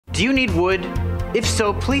Do you need wood? If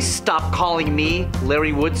so, please stop calling me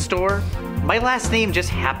Larry Wood Store. My last name just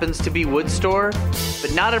happens to be Wood Store,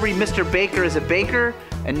 but not every Mr. Baker is a baker,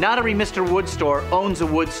 and not every Mr. Wood Store owns a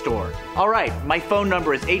wood store. All right, my phone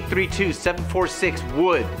number is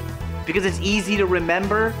 832-746-WOOD, because it's easy to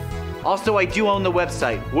remember. Also, I do own the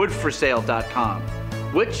website, woodforsale.com,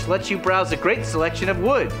 which lets you browse a great selection of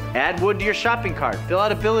wood. Add wood to your shopping cart, fill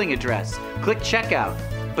out a billing address, click checkout.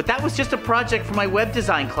 But that was just a project for my web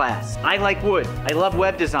design class. I like wood. I love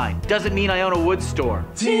web design. Doesn't mean I own a wood store.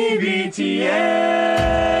 TBTL.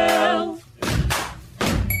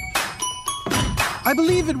 I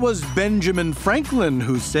believe it was Benjamin Franklin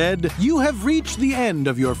who said, "You have reached the end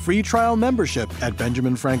of your free trial membership at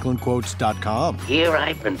BenjaminFranklinQuotes.com. Here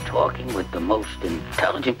I've been talking with the most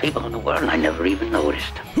intelligent people in the world, and I never even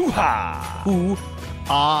noticed. Hoo-ha!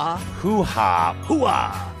 Hoo-ah. Hoo-ha!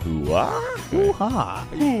 Hoo-ah! Hoo-ah! Hoo-ha.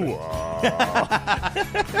 Hoo-ah!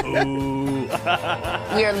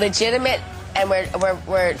 We are legitimate, and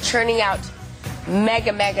we're churning out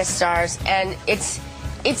mega stars, and it's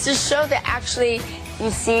a show that actually you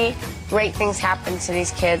see great things happen to these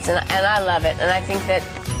kids, and I love it, and I think that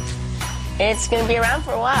it's going to be around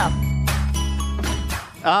for a while.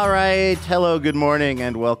 All right. Hello, good morning,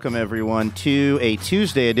 and welcome everyone to a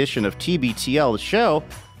Tuesday edition of TBTL. The show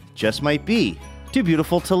just might be too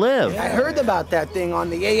beautiful to live. I heard about that thing on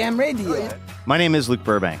the AM radio. My name is Luke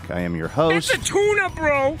Burbank. I am your host. It's a tuna,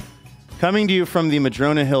 bro. Coming to you from the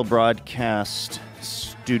Madrona Hill Broadcast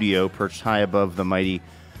Studio, perched high above the mighty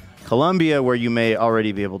Columbia, where you may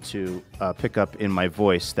already be able to pick up in my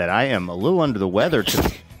voice that I am a little under the weather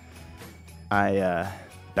today.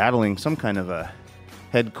 Battling some kind of a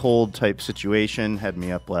head cold type situation. Had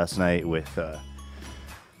me up last night with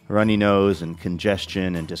runny nose and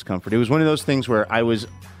congestion and discomfort. It was one of those things where I was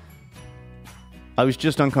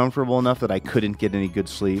just uncomfortable enough that I couldn't get any good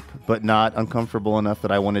sleep, but not uncomfortable enough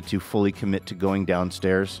that I wanted to fully commit to going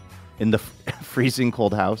downstairs in the freezing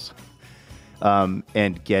cold house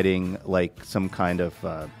and getting like some kind of,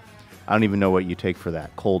 I don't even know what you take for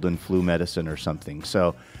that, cold and flu medicine or something.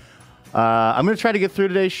 So I'm going to try to get through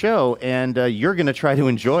today's show, and you're going to try to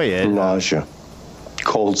enjoy it. Nausea,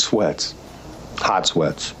 cold sweats, hot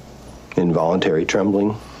sweats, involuntary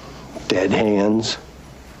trembling, dead hands,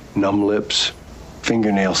 numb lips,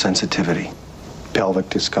 fingernail sensitivity, pelvic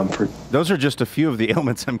discomfort. Those are just a few of the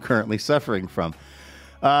ailments I'm currently suffering from.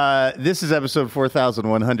 This is episode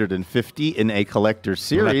 4150 in a collector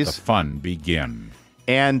series. Let the fun begin.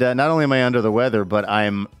 And not only am I under the weather, but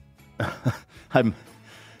I'm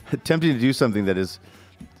attempting to do something that is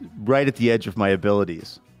right at the edge of my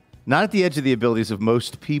abilities. Not at the edge of the abilities of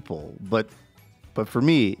most people, but for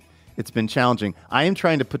me, it's been challenging. I am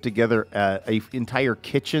trying to put together an entire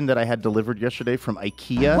kitchen that I had delivered yesterday from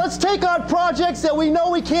IKEA. Let's take on projects that we know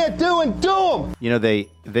we can't do and do them. You know, they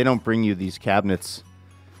don't bring you these cabinets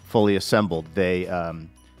fully assembled.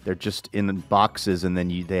 They're just in boxes, and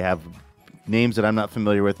then they have names that I'm not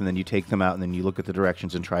familiar with, and then you take them out, and then you look at the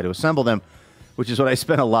directions and try to assemble them, which is what I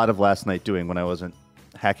spent a lot of last night doing when I wasn't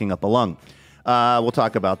hacking up a lung. We'll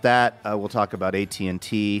talk about that. We'll talk about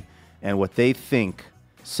AT&T and what they think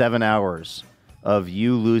 7 hours of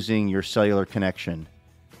you losing your cellular connection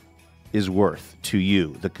is worth to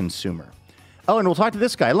you, the consumer. Oh, and we'll talk to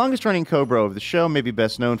this guy, longest-running Cobra of the show, maybe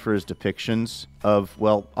best known for his depictions of,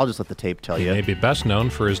 well, I'll just let the tape tell you. He may be best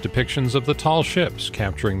known for his depictions of the tall ships,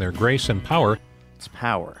 capturing their grace and power. It's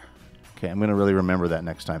power. Okay, I'm going to really remember that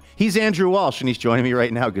next time. He's Andrew Walsh, and he's joining me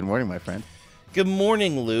right now. Good morning, my friend. Good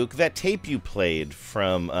morning, Luke. That tape you played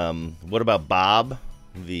from What About Bob?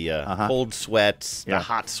 The cold sweats, the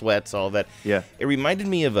hot sweats, all that. Yeah. It reminded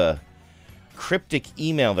me of a cryptic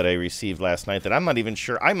email that I received last night that I'm not even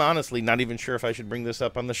sure. I'm honestly not even sure if I should bring this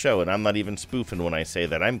up on the show, and I'm not even spoofing when I say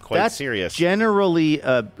that. I'm quite serious. Generally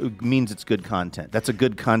means it's good content. That's a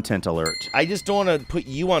good content alert. I just don't want to put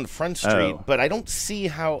you on Front Street, but I don't see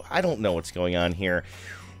how. I don't know what's going on here.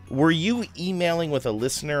 Were you emailing with a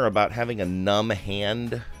listener about having a numb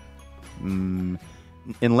hand?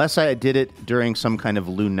 Unless I did it during some kind of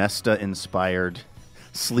Lunesta-inspired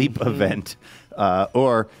sleep event.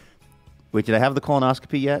 Or, wait, did I have the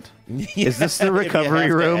colonoscopy yet? Yeah, is this the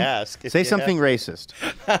recovery room? Say something racist.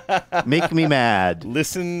 Make me mad.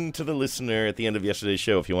 Listen to the listener at the end of yesterday's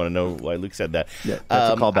show if you want to know why Luke said that. Yeah,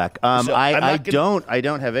 that's a callback. So I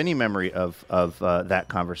don't have any memory of that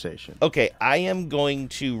conversation. Okay, I am going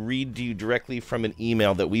to read to you directly from an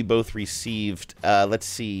email that we both received,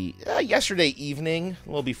 yesterday evening, a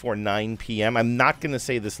little before 9 p.m. I'm not going to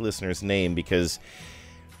say this listener's name because,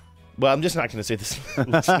 well, I'm just not going to say this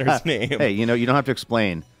listener's name. Hey, you don't have to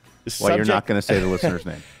explain why you're not going to say the listener's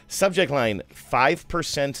name. Subject line,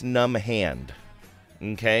 5% numb hand.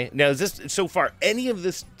 Okay. Now, is this, so far, any of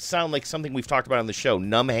this sound like something we've talked about on the show?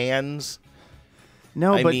 Numb hands?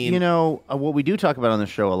 No, I but mean, what we do talk about on the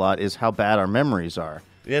show a lot is how bad our memories are.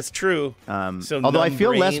 That's true. Although I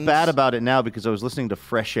feel less bad about it now because I was listening to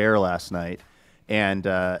Fresh Air last night, and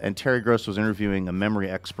Terry Gross was interviewing a memory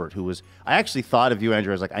expert who was. I actually thought of you,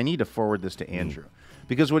 Andrew. I was like, I need to forward this to Andrew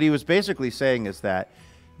because what he was basically saying is that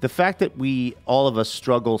the fact that all of us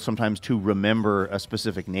struggle sometimes to remember a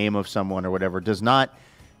specific name of someone or whatever does not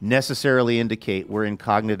necessarily indicate we're in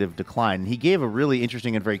cognitive decline. And he gave a really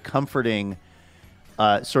interesting and very comforting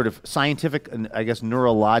sort of scientific and, I guess,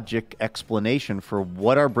 neurologic explanation for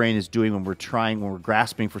what our brain is doing when we're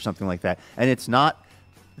grasping for something like that. And it's not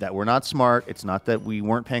that we're not smart. It's not that we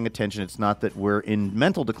weren't paying attention. It's not that we're in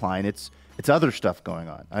mental decline. It's other stuff going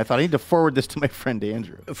on. I thought I need to forward this to my friend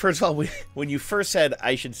Andrew. First of all, when you first said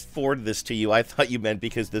I should forward this to you, I thought you meant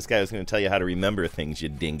because this guy was going to tell you how to remember things, you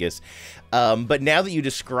dingus. But now that you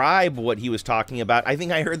describe what he was talking about, I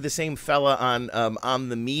think I heard the same fella on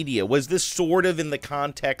the media. Was this sort of in the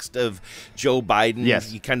context of Joe Biden?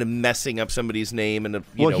 Yes. Kind of messing up somebody's name? And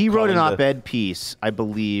he wrote an op-ed piece, I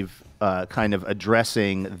believe, kind of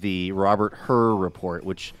addressing the Robert Hur report,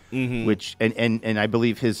 which I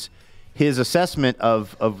believe his assessment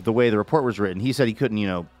of the way the report was written. He said he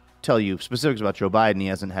couldn't, tell you specifics about Joe Biden. He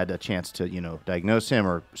hasn't had a chance to, diagnose him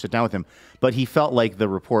or sit down with him. But he felt like the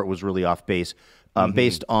report was really off base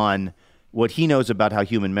based on what he knows about how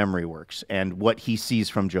human memory works and what he sees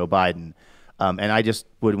from Joe Biden. And I just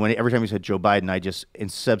every time he said Joe Biden, I just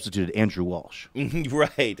substituted Andrew Walsh.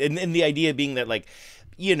 Right. And the idea being that, like,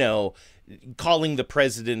 calling the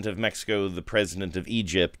president of Mexico the president of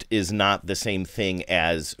Egypt is not the same thing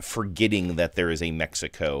as forgetting that there is a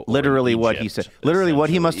Mexico. Literally what he said. Literally what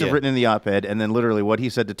he must have written in the op-ed, and then literally what he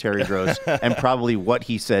said to Terry Gross, and probably what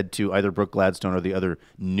he said to either Brooke Gladstone or the other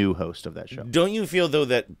new host of that show. Don't you feel, though,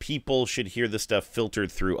 that people should hear the stuff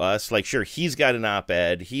filtered through us? Like, sure, he's got an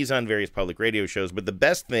op-ed, he's on various public radio shows, but the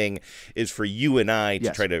best thing is for you and I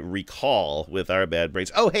to try to recall with our bad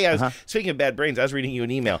brains. Oh, hey, speaking of bad brains, I was reading you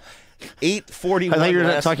an email. 8:41. I thought you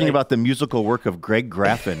were talking about the musical work of Greg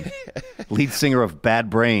Graffin, lead singer of Bad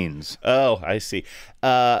Brains. Oh, I see.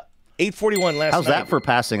 8:41 last How's night. that for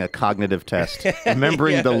passing a cognitive test?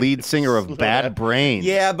 Remembering the lead singer of Bad Brains.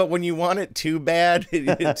 Yeah, but when you want it too bad,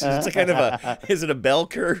 it's a kind of is it a bell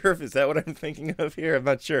curve? Is that what I'm thinking of here? I'm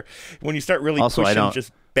not sure. When you start really pushing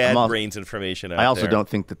just Bad Brains information out I also there. don't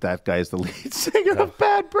think that guy is the lead singer of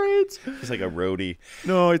Bad Brains. He's like a roadie.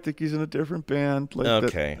 No, I think he's in a different band.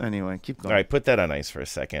 Okay. Anyway, keep going. All right, put that on ice for a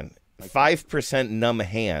second. 5% numb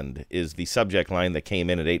hand is the subject line that came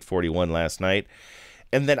in at 8:41 last night.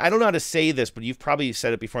 And then I don't know how to say this, but you've probably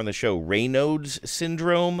said it before on the show. Raynaud's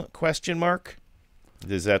syndrome ?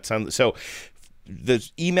 Does that sound so? The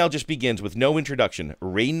email just begins with no introduction.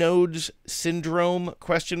 Raynaud's syndrome ?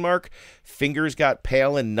 Fingers got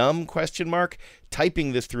pale and numb ?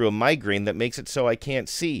 Typing this through a migraine that makes it so I can't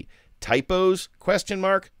see. Typos ?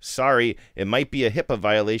 Sorry, it might be a HIPAA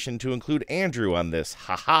violation to include Andrew on this.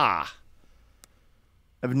 Ha ha.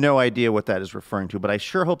 I have no idea what that is referring to, but I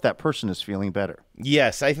sure hope that person is feeling better.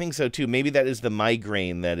 Yes, I think so too. Maybe that is the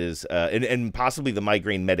migraine that is, and possibly the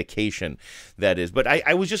migraine medication that is. But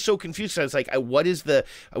I was just so confused. I was like, what is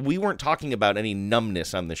we weren't talking about any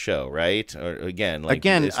numbness on the show, right? Or, again,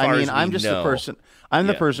 I'm just the person. I'm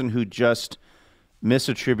the person who just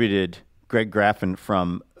misattributed Greg Graffin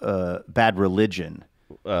from Bad Religion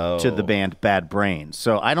to the band Bad Brains.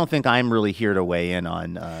 So I don't think I'm really here to weigh in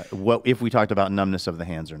on if we talked about numbness of the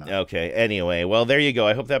hands or not. Okay. Anyway, well, there you go.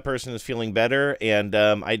 I hope that person is feeling better. And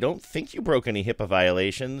I don't think you broke any HIPAA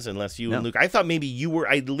violations unless you and Luke. I thought maybe you were.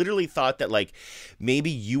 I literally thought that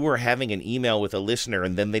maybe you were having an email with a listener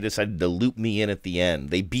and then they decided to loop me in at the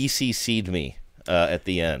end. They BCC'd me at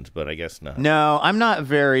the end, but I guess not. No, I'm not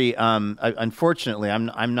very. Unfortunately,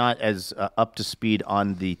 I'm not as up to speed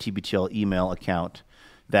on the TBTL email account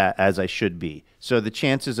as I should be. So the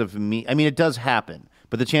chances of me, it does happen,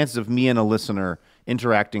 but the chances of me and a listener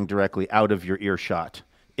interacting directly out of your earshot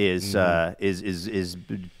is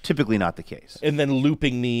typically not the case. And then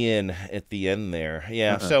looping me in at the end there.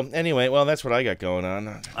 Yeah. So anyway, well, that's what I got going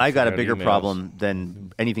on. I got a bigger problem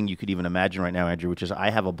than anything you could even imagine right now, Andrew, which is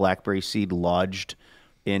I have a blackberry seed lodged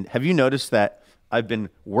in. Have you noticed that I've been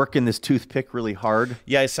working this toothpick really hard?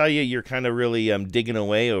 Yeah, I saw you. You're kind of really digging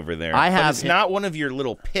away over there. But it's not one of your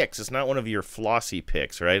little picks. It's not one of your flossy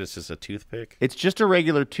picks, right? It's just a toothpick. It's just a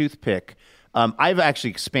regular toothpick. I've actually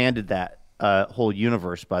expanded that whole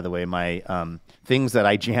universe, by the way. My things that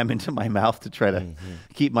I jam into my mouth to try to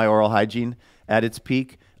keep my oral hygiene at its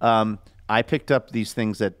peak. I picked up these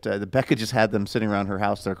things that Becca just had them sitting around her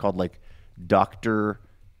house. They're called like they're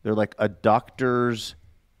like a doctor's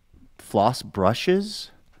floss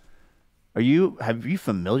brushes. Are you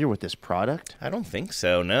familiar with this product? I don't think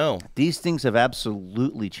so, no. These things have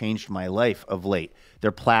absolutely changed my life of late.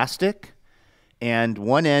 They're plastic, and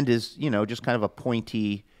one end is, just kind of a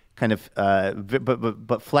pointy, kind of,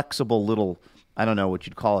 but flexible little, I don't know what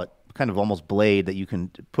you'd call it, kind of almost blade that you can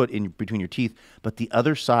put in between your teeth. But the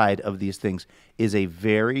other side of these things is a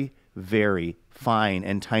very, very fine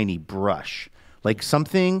and tiny brush, like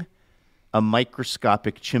something a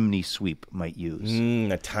microscopic chimney sweep might use.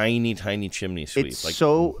 A tiny, tiny chimney sweep. It's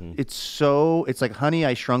it's like Honey,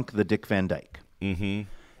 I Shrunk the Dick Van Dyke. Mm-hmm.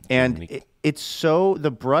 And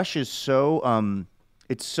the brush is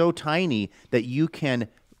it's so tiny that you can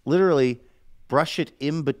literally brush it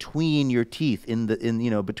in between your teeth,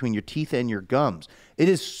 between your teeth and your gums. It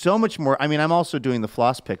is so much more. I mean, I'm also doing the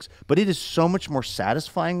floss picks, but it is so much more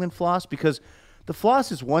satisfying than floss, because the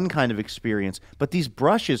floss is one kind of experience, but these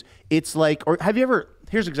brushes, it's like,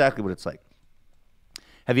 here's exactly what it's like.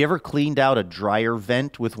 Have you ever cleaned out a dryer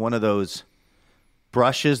vent with one of those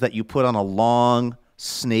brushes that you put on a long,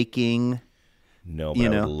 snaking? No, but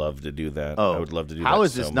I would love to do that. Oh, I would love to do that. How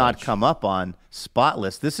has this not come up on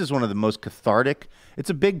Spotless? This is one of the most cathartic. It's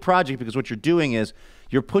a big project because what you're doing is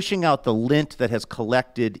you're pushing out the lint that has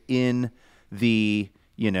collected in the,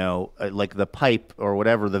 like the pipe or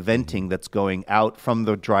whatever, the venting that's going out from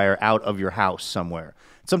the dryer out of your house somewhere.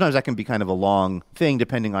 Sometimes that can be kind of a long thing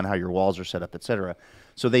depending on how your walls are set up, et cetera.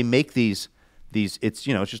 So they make these it's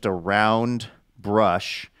just a round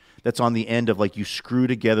brush that's on the end of, like, you screw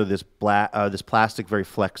together this plastic, very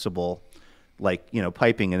flexible, like,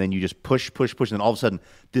 piping, and then you just push, and then all of a sudden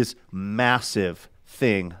this massive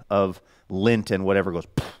thing of lint and whatever goes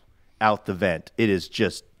out the vent. It is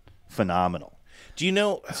just phenomenal. Do you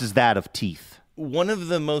know? This is that of teeth. One of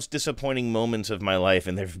the most disappointing moments of my life,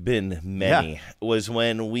 and there have been many, was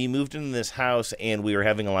when we moved into this house and we were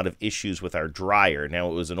having a lot of issues with our dryer. Now,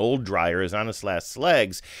 it was an old dryer. It was on its last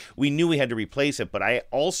legs. We knew we had to replace it, but I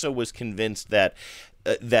also was convinced that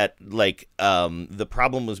the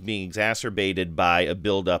problem was being exacerbated by a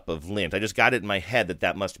buildup of lint. I just got it in my head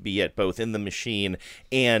that must be it, both in the machine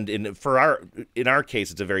and in our case,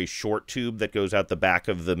 it's a very short tube that goes out the back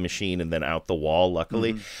of the machine and then out the wall,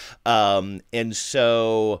 luckily. Mm-hmm. And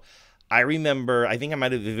so I remember, I think I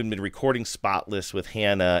might have even been recording Spotless with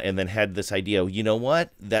Hannah and then had this idea, you know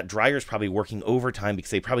what? That dryer's probably working overtime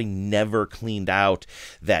because they probably never cleaned out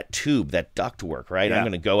that tube, that ductwork, right? Yeah. I'm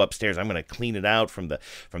going to go upstairs. I'm going to clean it out from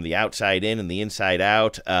the outside in and the inside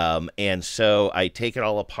out. And so I take it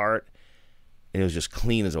all apart. And it was just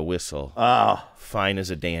clean as a whistle. Oh. Fine as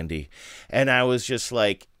a dandy. And I was just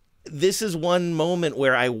like, this is one moment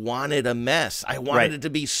where I wanted a mess. I wanted it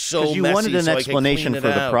to be so messy. You wanted an explanation for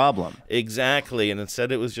the problem. Exactly. And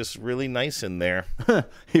instead it was just really nice in there.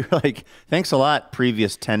 You're like, thanks a lot,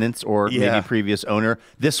 previous tenants or maybe previous owner.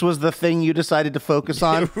 This was the thing you decided to focus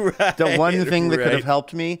on. The one thing that could have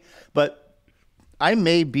helped me. But I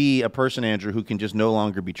may be a person, Andrew, who can just no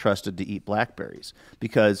longer be trusted to eat blackberries,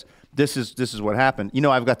 because this is what happened.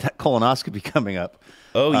 I've got that colonoscopy coming up.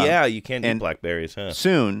 Oh, yeah, you can't eat blackberries, huh?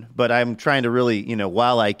 Soon, but I'm trying to really,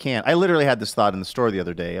 while I can. I literally had this thought in the store the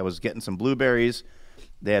other day. I was getting some blueberries.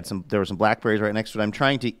 There were some blackberries right next to it. I'm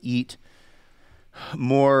trying to eat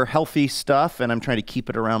more healthy stuff, and I'm trying to keep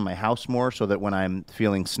it around my house more so that when I'm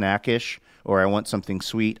feeling snackish or I want something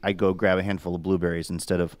sweet, I go grab a handful of blueberries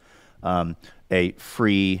instead of a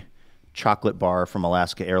free chocolate bar from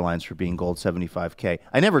Alaska Airlines for being gold 75K.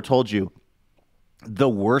 I never told you the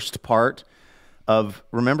worst part of,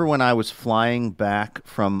 remember when I was flying back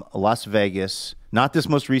from Las Vegas, not this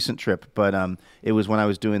most recent trip, but it was when I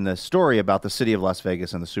was doing the story about the city of Las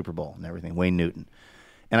Vegas and the Super Bowl and everything, Wayne Newton.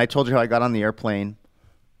 And I told you how I got on the airplane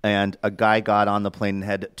and a guy got on the plane and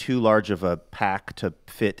had too large of a pack to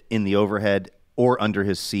fit in the overhead or under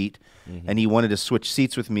his seat. Mm-hmm. And he wanted to switch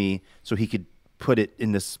seats with me so he could put it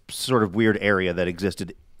in this sort of weird area that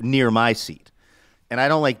existed near my seat. And I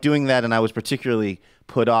don't like doing that, and I was particularly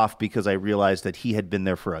put off because I realized that he had been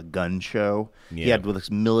there for a gun show. Yeah. He had this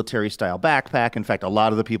military-style backpack. In fact, a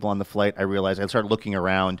lot of the people on the flight, I started looking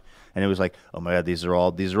around, and it was like, oh my God, these are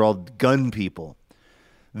all gun people.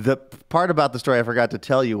 The part about the story I forgot to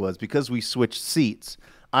tell you was because we switched seats,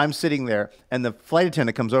 I'm sitting there, and the flight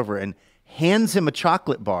attendant comes over and hands him a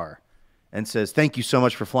chocolate bar and says, "Thank you so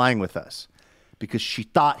much for flying with us," because she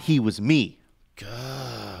thought he was me.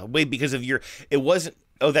 God. Wait, because of it wasn't,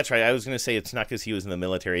 oh, that's right. I was going to say it's not because he was in the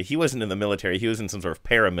military. He wasn't in the military. He was in some sort of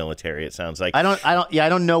paramilitary, it sounds like. I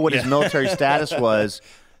don't know what his military status was.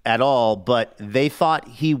 at all, but they thought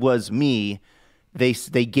he was me. They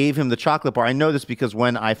gave him the chocolate bar. I know this because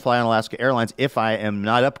when I fly on Alaska Airlines, if I am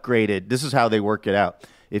not upgraded, this is how they work it out.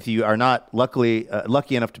 If you are not lucky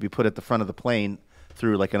enough to be put at the front of the plane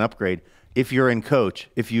through like an upgrade, if you're in coach,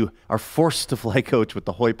 if you are forced to fly coach with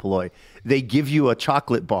the hoi polloi, they give you a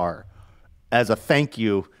chocolate bar as a thank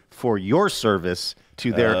you for your service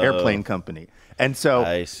to their airplane company. And so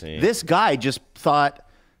this guy just thought,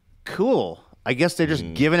 cool, I guess they're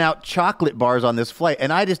just giving out chocolate bars on this flight.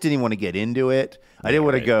 And I just didn't even want to get into it. I didn't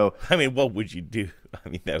want to go. I mean, what would you do? I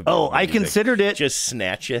mean, that would be I considered it. Just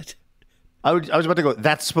snatch it. I was about to go,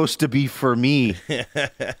 that's supposed to be for me,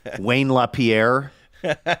 Wayne LaPierre.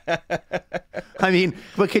 I mean,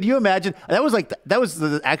 but could you imagine? That was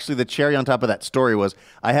actually the cherry on top of that story was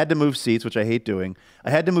I had to move seats, which I hate doing. I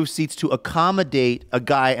had to move seats to accommodate a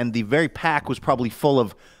guy, and the very pack was probably full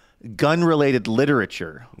of gun-related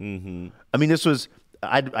literature. Mm-hmm. I mean, this was,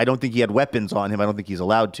 I don't think he had weapons on him. I don't think he's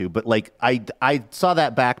allowed to. But like, I saw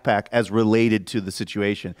that backpack as related to the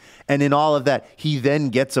situation. And in all of that, he then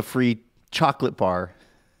gets a free chocolate bar.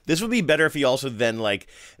 This would be better if he also then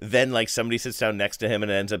somebody sits down next to him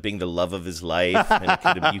and it ends up being the love of his life,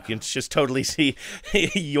 and you can just totally see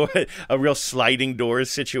a real sliding doors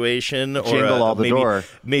situation, or jingle all the door,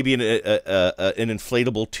 maybe an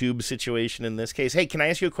inflatable tube situation. In this case, hey, can I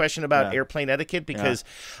ask you a question about airplane etiquette? Because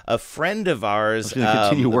a friend of ours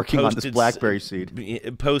continue working on this BlackBerry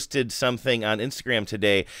seed. Posted something on Instagram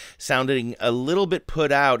today, sounding a little bit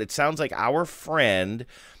put out. It sounds like our friend,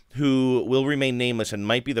 who will remain nameless and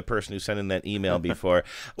might be the person who sent in that email before,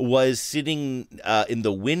 was sitting in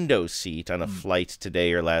the window seat on a flight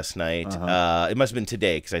today or last night. It must have been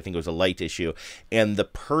today because I think it was a light issue. And the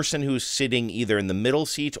person who's sitting either in the middle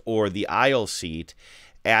seat or the aisle seat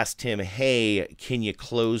asked him, hey, can you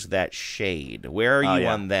close that shade? Where are you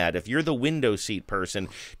on that? If you're the window seat person,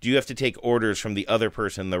 do you have to take orders from the other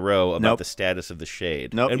person in the row about the status of the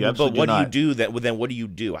shade? Nope. But what do you do then? Well, then what do you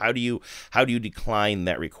do? How do you decline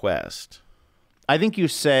that request? I think you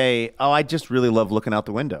say, I just really love looking out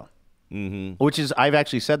the window. Mm-hmm. Which is, I've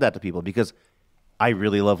actually said that to people because I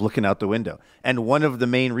really love looking out the window. And one of the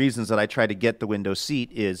main reasons that I try to get the window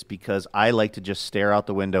seat is because I like to just stare out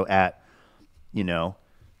the window at,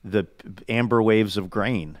 the amber waves of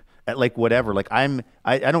grain, at like whatever. Like I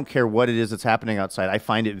don't care what it is that's happening outside. I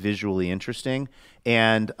find it visually interesting,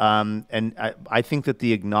 and I think that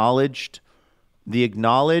the acknowledged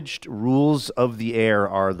rules of the air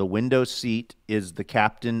are the window seat is the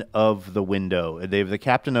captain of the window. They're the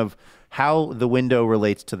captain of how the window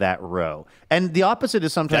relates to that row, and the opposite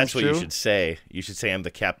is sometimes true. That's what you should say. You should say, "I'm the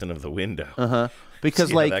captain of the window." Because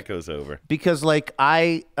see how that goes over. Because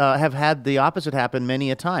I have had the opposite happen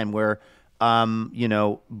many a time where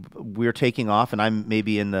we're taking off and I'm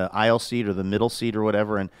maybe in the aisle seat or the middle seat or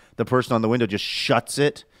whatever, and the person on the window just shuts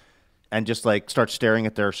it and just like starts staring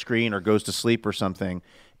at their screen or goes to sleep or something,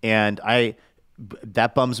 and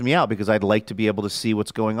that bums me out because I'd like to be able to see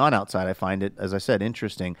what's going on outside. I find it, as I said,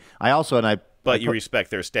 interesting. But you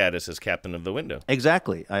respect their status as captain of the window.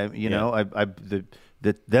 Exactly.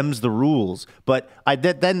 Them's the rules, but I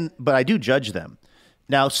do judge them.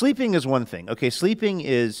 Now, sleeping is one thing. Okay, sleeping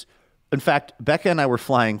is, in fact, Becca and I were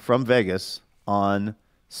flying from Vegas on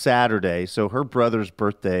Saturday, so her brother's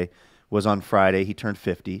birthday was on Friday. He turned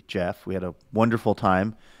 50, Jeff. We had a wonderful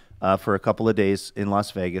time for a couple of days in Las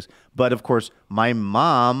Vegas. But, of course, my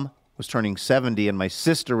mom was turning 70 and my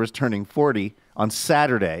sister was turning 40 on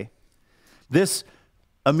Saturday. This,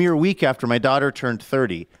 a mere week after my daughter turned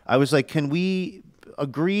 30, I was like, can we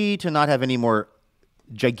agree to not have any more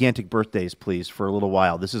gigantic birthdays, please, for a little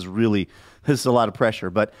while? This is a lot of pressure.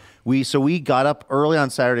 But we got up early on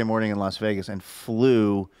Saturday morning in Las Vegas and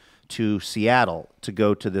flew to Seattle to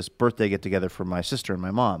go to this birthday get-together for my sister and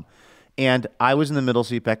my mom. And I was in the middle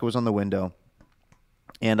seat, Becca was on the window,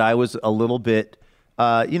 and I was a little bit,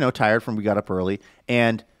 tired from we got up early.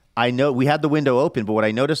 And I know we had the window open, but what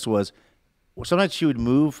I noticed was sometimes she would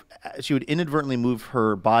inadvertently move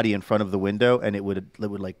her body in front of the window, and it would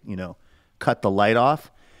cut the light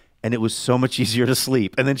off, and it was so much easier to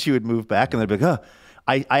sleep. And then she would move back, and I'd be like,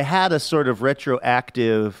 I had a sort of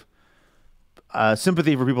retroactive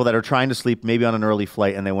sympathy for people that are trying to sleep maybe on an early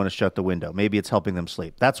flight and they want to shut the window. Maybe it's helping them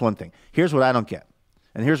sleep. That's one thing. Here's what I don't get,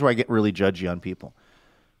 and here's where I get really judgy on people.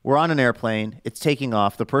 We're on an airplane. It's taking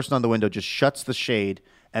off. The person on the window just shuts the shade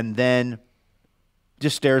and then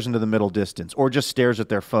just stares into the middle distance or just stares at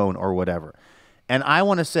their phone or whatever. And I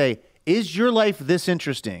want to say, is your life this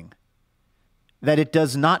interesting that it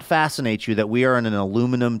does not fascinate you that we are in an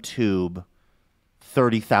aluminum tube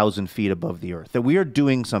 30,000 feet above the earth, that we are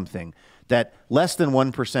doing something that less than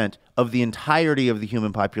 1% of the entirety of the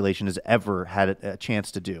human population has ever had a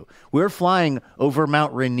chance to do. We're flying over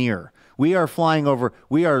Mount Rainier. We are flying over,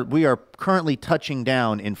 we are currently touching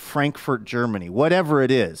down in Frankfurt, Germany, whatever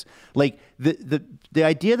it is. Like the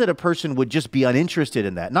idea that a person would just be uninterested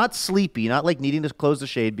in that, not sleepy, not like needing to close the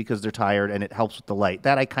shade because they're tired and it helps with the light.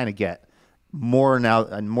 That I kind of get more now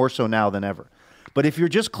and more so now than ever. But if you're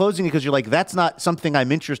just closing it because you're like, that's not something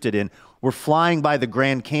I'm interested in. We're flying by the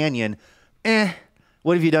Grand Canyon.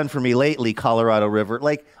 What have you done for me lately, Colorado River?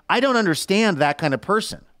 Like, I don't understand that kind of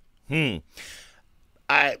person.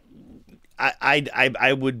 I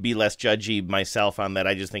would be less judgy myself on that.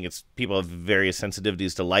 I just think it's people have various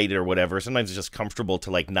sensitivities to light or whatever. Sometimes it's just comfortable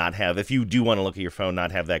to like not have, if you do want to look at your phone,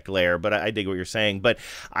 not have that glare. But I dig what you're saying. But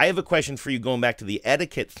I have a question for you going back to the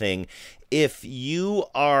etiquette thing. If you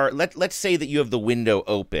are, let's say that you have the window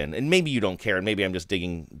open, and maybe you don't care, and maybe I'm just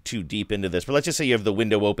digging too deep into this, but let's just say you have the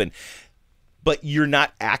window open, but you're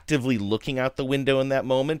not actively looking out the window in that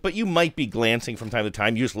moment, but you might be glancing from time to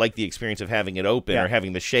time. You just like the experience of having it open or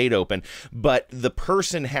having the shade open. But the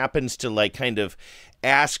person happens to like kind of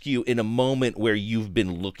ask you in a moment where you've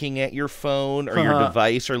been looking at your phone or your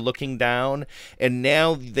device or looking down, and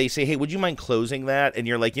now they say, hey, would you mind closing that? And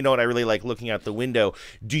you're like, you know what, I really like looking out the window.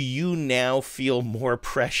 Do you now feel more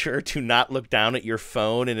pressure to not look down at your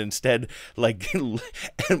phone and instead like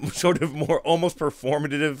sort of more almost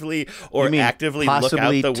performatively or actively look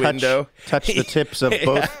out the window? Touch the tips of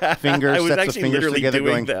both fingers, I was sets of actually fingers literally together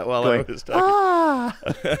doing that while I was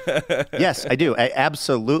talking. Yes, I do. I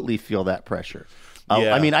absolutely feel that pressure.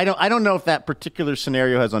 Yeah. I mean, I don't know if that particular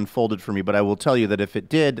scenario has unfolded for me, but I will tell you that if it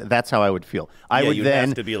did, that's how I would feel. I would then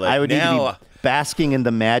have to be like, I would now, need to be basking in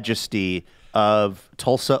the majesty of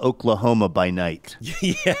Tulsa, Oklahoma by night.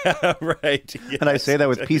 Yeah, right. Yes. And I say that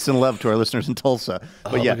with peace and love to our listeners in Tulsa.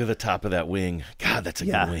 But look at the top of that wing. God, that's a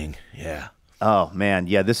good wing. Yeah. Oh, man.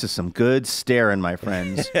 Yeah, this is some good staring, my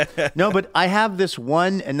friends. No, but I have this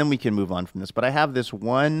one, and then we can move on from this, but I have this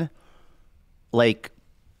one, like,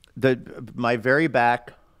 my very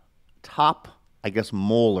back top, I guess,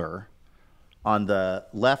 molar on the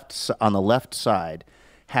left side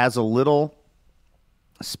has a little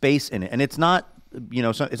space in it, and it's not,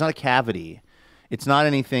 it's not a cavity. It's not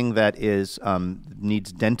anything that is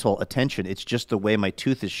needs dental attention. It's just the way my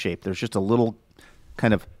tooth is shaped. There's just a little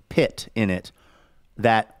kind of pit in it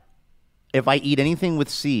that if I eat anything with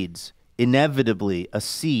seeds, inevitably a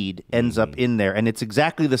seed ends up in there, and it's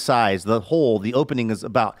exactly the size. The opening is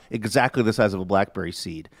about exactly the size of a blackberry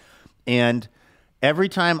seed. And every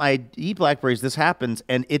time I eat blackberries, this happens,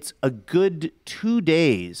 and it's a good 2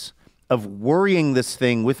 days of worrying this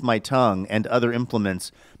thing with my tongue and other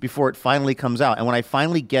implements before it finally comes out. And when I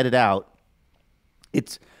finally get it out,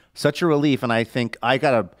 it's such a relief, and I think I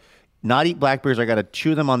got to not eat blackberries, I got to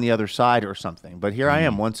chew them on the other side or something. But here I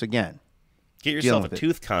am once again. Get yourself a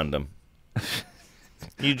tooth condom.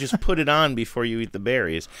 You just put it on before you eat the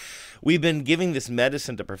berries. We've been giving this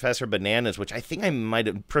medicine to Professor Bananas, which I think I might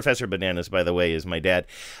have... Professor Bananas, by the way, is my dad.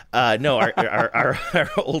 No, our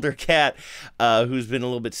older cat, who's been a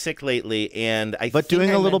little bit sick lately, and But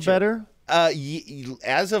doing a little better?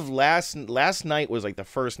 As of last night was like the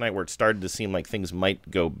first night where it started to seem like things might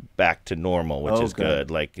go back to normal, which is good.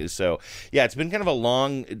 Like, so yeah, it's been kind of a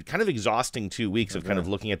long, kind of exhausting 2 weeks of kind of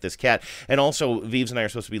looking at this cat. And also Vives and I are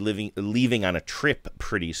supposed to be leaving on a trip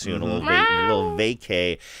pretty soon, a little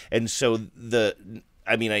vacay. And so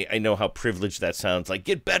I know how privileged that sounds. Like,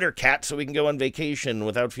 get better, cat, so we can go on vacation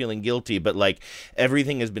without feeling guilty. But, like,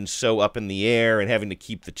 everything has been so up in the air, and having to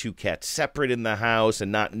keep the two cats separate in the house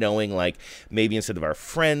and not knowing, like, maybe instead of our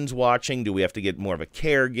friends watching, do we have to get more of a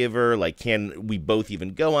caregiver? Like, can we both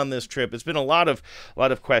even go on this trip? It's been a lot of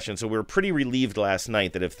questions. So we were pretty relieved last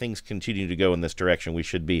night that if things continue to go in this direction, we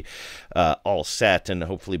should be all set. And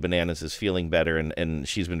hopefully Bananas is feeling better, and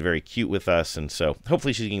she's been very cute with us. And so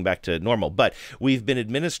hopefully she's getting back to normal. But we've been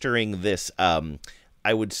administering this,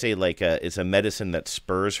 I would say, like it's a medicine that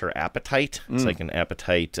spurs her appetite. It's like an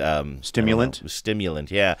appetite stimulant. Stimulant,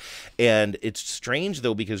 yeah. And it's strange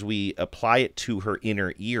though because we apply it to her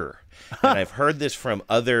inner ear. And I've heard this from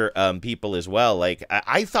other people as well. Like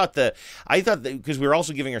I thought that because we were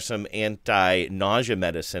also giving her some anti-nausea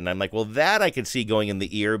medicine. I'm like, well, that I could see going in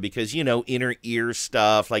the ear because inner ear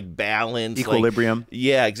stuff like balance, equilibrium. Like,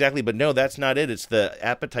 yeah, exactly. But no, that's not it. It's the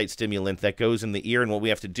appetite stimulant that goes in the ear. And what we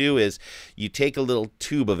have to do is you take a little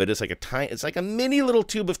tube of it. It's like a mini little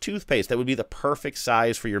tube of toothpaste that would be the perfect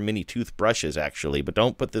size for your mini toothbrushes, actually. But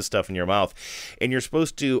don't put this stuff in your mouth. And you're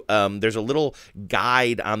supposed to. There's a little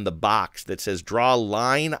guide on the box that says draw a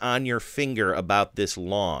line on your finger about this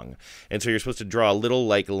long. And so you're supposed to draw a little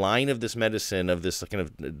like line of this medicine, of this kind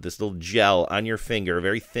of this little gel on your finger, a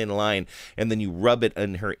very thin line, and then you rub it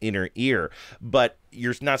in her inner ear. But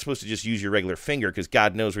you're not supposed to just use your regular finger because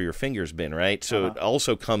God knows where your finger's been, right? So it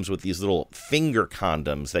also comes with these little finger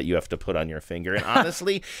condoms that you have to put on your finger. And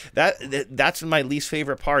honestly, that's my least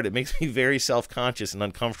favorite part. It makes me very self-conscious and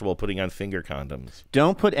uncomfortable putting on finger condoms.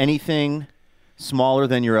 Don't put anything smaller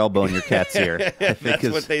than your elbow in your cat's ear. That's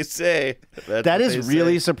what they say. That is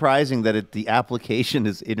really surprising that the application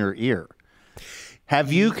is in her ear. Have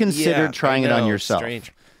you considered trying it on yourself?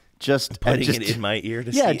 Strange. Just putting it in my ear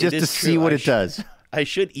to see. Yeah, just to see what it does. I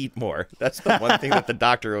should eat more. That's the one thing that the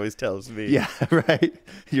doctor always tells me. Yeah, right.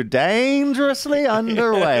 You're dangerously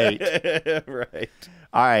underweight. Right.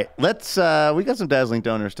 All right, let's. We got some dazzling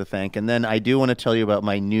donors to thank, and then I do want to tell you about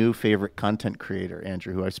my new favorite content creator,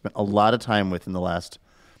 Andrew, who I spent a lot of time with in the last,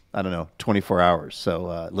 24 hours.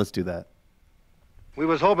 So let's do that. We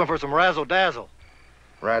was hoping for some razzle dazzle.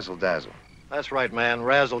 Razzle dazzle. That's right, man.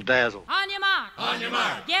 Razzle dazzle. On your mark. On your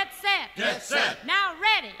mark. Get set. Get set. Now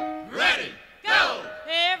ready. Ready. Go.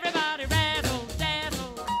 Everybody razzle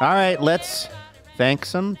dazzle. All right, let's thank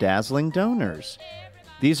some dazzling donors.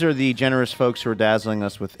 These are the generous folks who are dazzling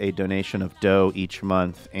us with a donation of dough each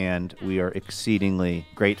month, and we are exceedingly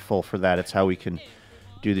grateful for that. It's how we can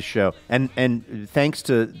do the show. And thanks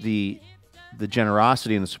to the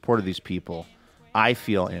generosity and the support of these people, I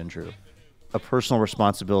feel, Andrew, a personal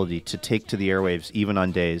responsibility to take to the airwaves even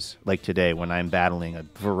on days like today when I'm battling a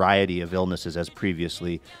variety of illnesses as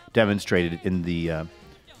previously demonstrated in the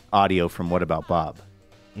audio from What About Bob?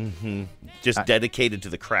 Mm-hmm. Just dedicated to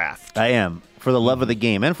the craft. I am, for the love of the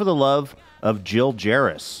game and for the love of Jill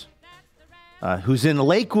Jarris, who's in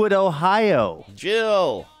Lakewood, Ohio.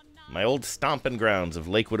 Jill, my old stomping grounds of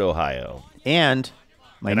Lakewood, Ohio. And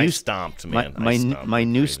my new I stomped, man. My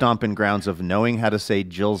new stomping grounds of knowing how to say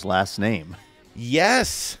Jill's last name.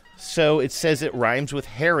 Yes. So it says it rhymes with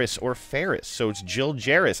Harris or Ferris. So it's Jill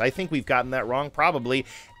Jarris. I think we've gotten that wrong probably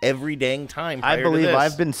every dang time. I believe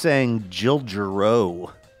I've been saying Jill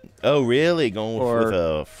Giroux. Oh, really? Going with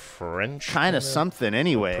a French kind of something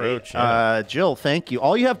anyway. Approach, yeah. Jill, thank you.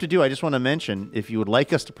 All you have to do, I just want to mention, if you would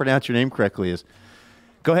like us to pronounce your name correctly, is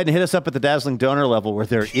go ahead and hit us up at the Dazzling Donor level where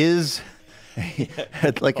there is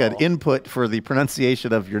an input for the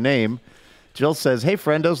pronunciation of your name. Jill says, hey,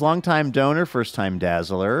 friendos, long-time donor, first-time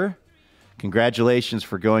dazzler. Congratulations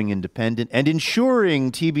for going independent and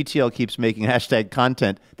ensuring TBTL keeps making hashtag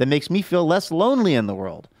content that makes me feel less lonely in the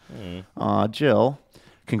world. Jill,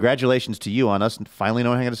 congratulations to you on us finally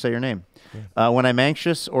knowing how to say your name. When I'm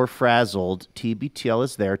anxious or frazzled, TBTL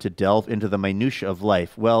is there to delve into the minutia of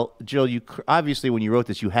life. Well, Jill, you obviously, when you wrote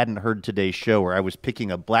this, you hadn't heard today's show where I was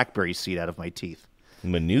picking a blackberry seed out of my teeth.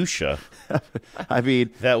 Minutia? I mean...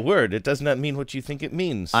 that word, it does not mean what you think it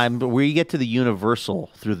means. We get to the universal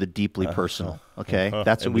through the deeply personal, okay?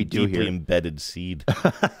 That's what we do here. Deeply embedded seed.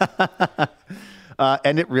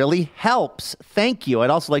 And it really helps. Thank you. I'd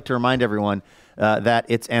also like to remind everyone that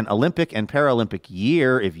it's an Olympic and Paralympic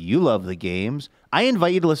year. If you love the games, I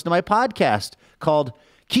invite you to listen to my podcast called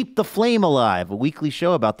Keep the Flame Alive, a weekly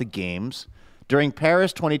show about the games. During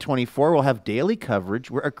Paris 2024, we'll have daily coverage.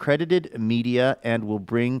 We're accredited media and will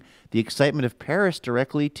bring the excitement of Paris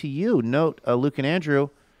directly to you. Note, Luke and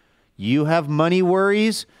Andrew, you have money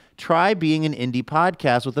worries? Try being an indie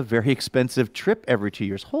podcast with a very expensive trip every 2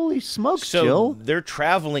 years. Holy smokes, Jill. So they're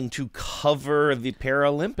traveling to cover the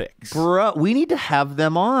Paralympics. Bro, we need to have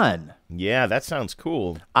them on. Yeah, that sounds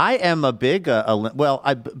cool. I am a big,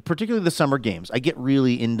 particularly the summer games. I get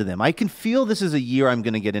really into them. I can feel this is a year I'm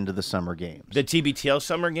going to get into the summer games. The TBTL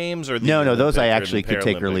summer games? Or No, those I actually could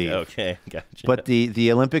take or leave. Okay, gotcha. But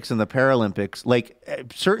the Olympics and the Paralympics,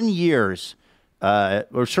 like certain years...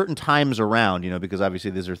 or certain times around, because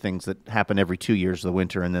obviously these are things that happen every 2 years, the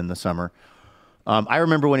winter and then the summer. I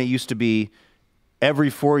remember when it used to be every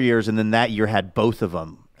 4 years, and then that year had both of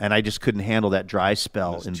them, and I just couldn't handle that dry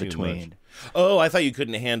spell in between. Much. Oh, I thought you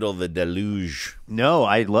couldn't handle the deluge. No,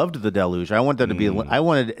 I loved the deluge. I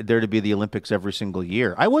wanted there to be the Olympics every single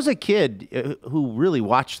year. I was a kid who really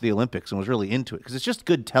watched the Olympics and was really into it because it's just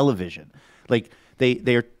good television. Like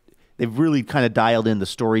they've really kind of dialed in the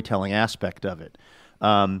storytelling aspect of it.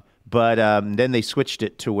 But then they switched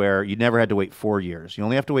it to where you never had to wait 4 years. You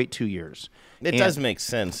only have to wait 2 years. It does make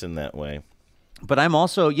sense in that way. But I'm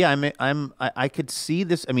also, I could see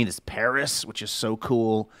this. I mean, it's Paris, which is so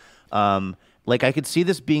cool. I could see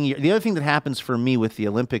this being the other thing that happens for me with the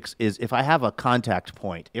Olympics is if I have a contact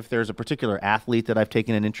point, if there's a particular athlete that I've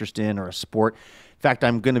taken an interest in or a sport, fact,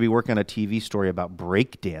 I'm going to be working on a TV story about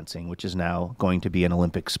breakdancing, which is now going to be an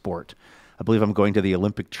Olympic sport. I believe I'm going to the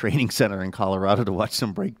Olympic Training Center in Colorado to watch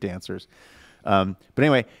some breakdancers. But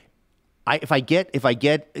anyway, if I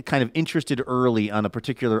get kind of interested early on a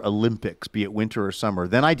particular Olympics, be it winter or summer,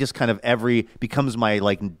 then I just kind of becomes my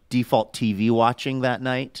like default TV watching that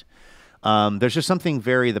night. There's just something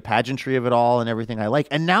the pageantry of it all and everything I like.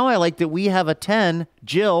 And now I like that we have a 10,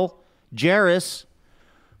 Jill Jarris,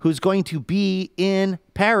 who's going to be in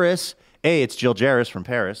Paris. It's Jill Jarris from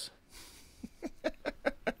Paris.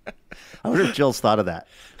 I wonder if Jill's thought of that.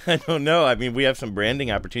 I don't know. I mean, we have some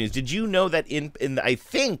branding opportunities. Did you know that I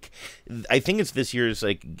think it's this year's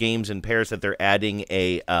like games in Paris that they're adding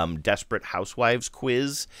a Desperate Housewives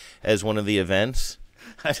quiz as one of the events?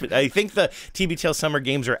 I think the TBTL Summer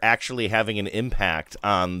Games are actually having an impact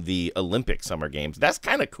on the Olympic Summer Games. That's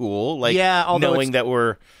kind of cool. Like, knowing that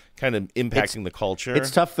we're kind of impacting the culture.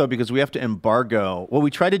 It's tough, though, because we have to embargo. What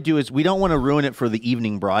we try to do is we don't want to ruin it for the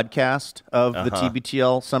evening broadcast of the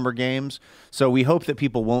TBTL Summer Games. So we hope that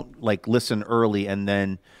people won't like listen early. And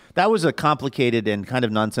then that was a complicated and kind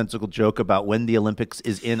of nonsensical joke about when the Olympics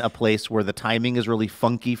is in a place where the timing is really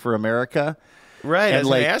funky for America. Right. And I was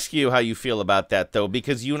going to ask you how you feel about that, though,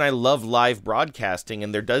 because you and I love live broadcasting,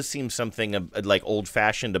 and there does seem something like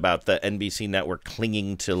old-fashioned about the NBC network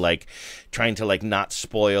clinging to, like, trying to, like, not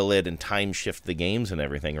spoil it and time shift the games and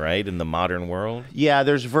everything, right, in the modern world? Yeah,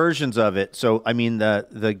 there's versions of it. So, I mean,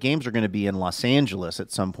 the games are going to be in Los Angeles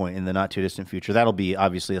at some point in the not-too-distant future. That'll be,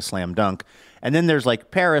 obviously, a slam dunk. And then there's, like,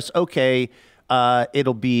 Paris. Okay,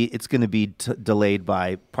 it's going to be delayed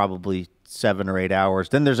by probably 7 or 8 hours.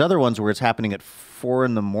 Then there's other ones where it's happening at 4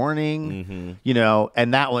 a.m, you know,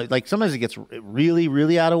 and that one, like, sometimes it gets really,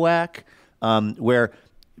 really out of whack. Where,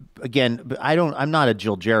 again, I'm not a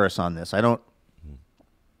Jill Jarris on this. I don't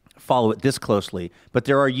follow it this closely, but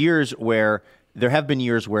there have been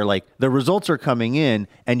years where like the results are coming in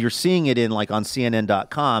and you're seeing it in like on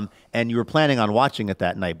CNN.com and you were planning on watching it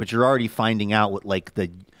that night, but you're already finding out what like the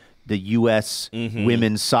U.S.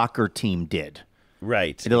 women's soccer team did.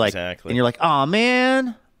 Right, and exactly. And you're like, oh,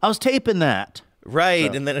 man, I was taping that.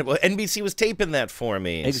 Right, So- and then NBC was taping that for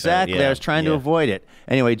me. Exactly. So, yeah, I was trying to avoid it.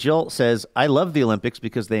 Anyway, Jill says, I love the Olympics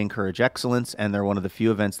because they encourage excellence, and they're one of the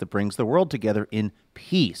few events that brings the world together in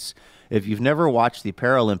peace. If you've never watched the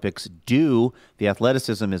Paralympics, do. The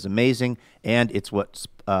athleticism is amazing, and it's what's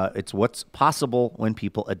possible when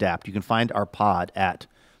people adapt. You can find our pod at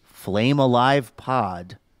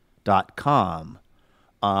flamealivepod.com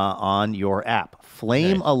on your app.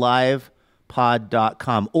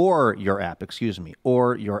 flamealivepod.com or your app,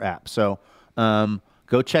 So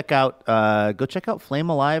go check out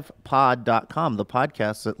flamealivepod.com, the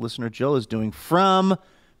podcast that listener Jill is doing from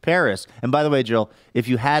Paris. And by the way, Jill, if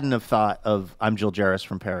you hadn't have thought of I'm Jill Jarris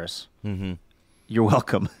from Paris, you're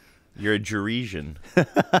welcome. You're a Parisian.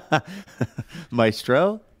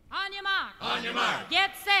 Maestro? On your mark. On your mark.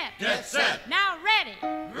 Get set. Get set. Now ready.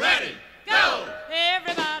 Ready. Go.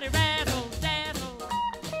 Everybody razzle dazzle.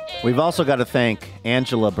 We've also got to thank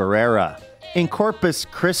Angela Barrera in Corpus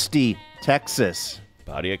Christi, Texas.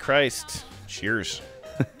 Body of Christ. Cheers.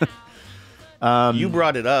 You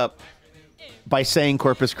brought it up. By saying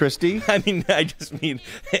Corpus Christi? I mean,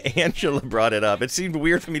 Angela brought it up. It seemed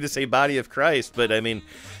weird for me to say Body of Christ, but I mean,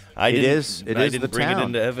 I didn't bring it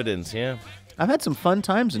into evidence, yeah. I've had some fun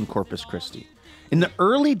times in Corpus Christi. In the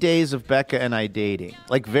early days of Becca and I dating,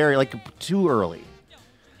 too early,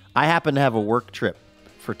 I happened to have a work trip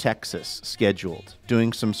for Texas scheduled,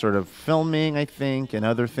 doing some sort of filming, I think, and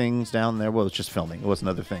other things down there. Well, it was just filming. It wasn't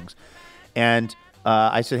other things. And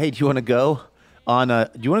I said, hey, do you want to go on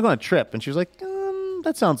a trip? And she was like,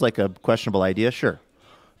 that sounds like a questionable idea. Sure.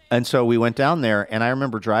 And so we went down there, and I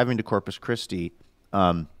remember driving to Corpus Christi.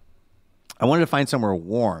 I wanted to find somewhere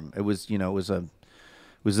warm. It was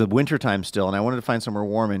the wintertime still, and I wanted to find somewhere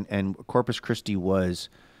warm, and Corpus Christi was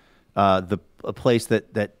a place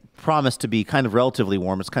that promised to be kind of relatively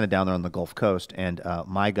warm. It's kind of down there on the Gulf Coast, and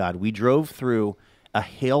my God, we drove through a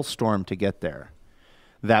hailstorm to get there.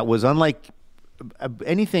 That was unlike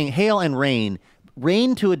anything, hail and rain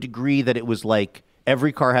to a degree that it was like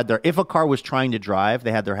every car had if a car was trying to drive,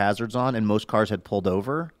 they had their hazards on, and most cars had pulled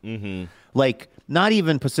over. Like, not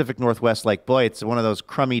even Pacific Northwest, like, boy, it's one of those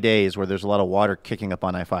crummy days where there's a lot of water kicking up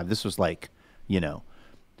on I-5. This was like,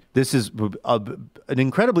 this is an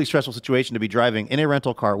incredibly stressful situation to be driving in a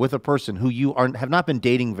rental car with a person who you have not been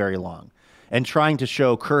dating very long and trying to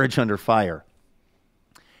show courage under fire.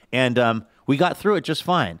 And we got through it just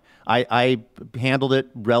fine. I handled it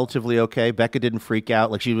relatively okay. Becca didn't freak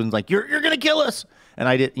out. Like she was like, "You're gonna kill us," and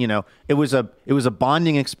I did. It was a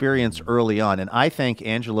bonding experience early on, and I thank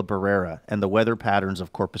Angela Barrera and the weather patterns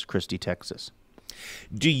of Corpus Christi, Texas.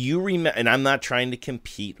 Do you remember, and I'm not trying to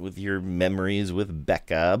compete with your memories with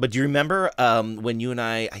Becca, but do you remember when you and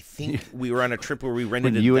I think we were on a trip where we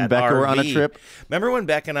rented when you and Becca RV. were on a trip? Remember when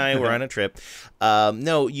Becca and I were on a trip?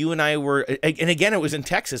 No, you and I were, and again, it was in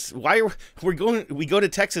Texas. We go to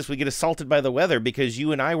Texas, we get assaulted by the weather because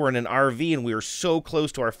you and I were in an RV and we were so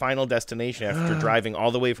close to our final destination after driving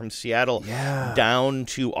all the way from Seattle down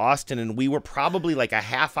to Austin, and we were probably like a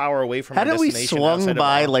half hour away from our destination. Hadn't we swung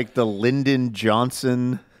by like the Lyndon Johnson,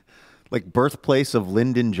 like birthplace of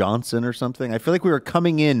Lyndon Johnson or something? I feel like we were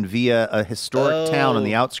coming in via a historic town on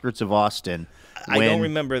the outskirts of Austin. I don't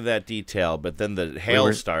remember that detail, but then the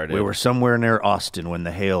hail started. We were somewhere near Austin when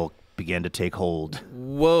the hail began to take hold.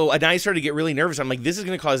 Whoa, and I started to get really nervous. I'm like, this is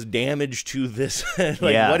going to cause damage to this.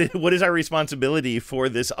 What is our responsibility for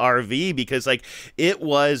this RV? Because it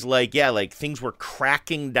was things were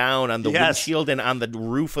cracking down on the windshield and on the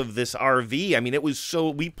roof of this RV. I mean, it was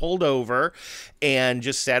we pulled over and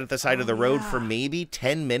just sat at the side of the road for maybe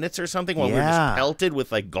 10 minutes or something while we were just pelted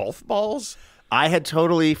with golf balls. I had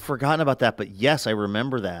totally forgotten about that, but yes, I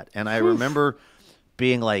remember that. And I remember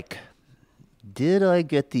being like, did I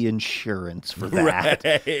get the insurance for that?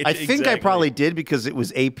 Right, I think I probably did because it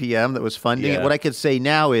was APM that was funding it. What I could say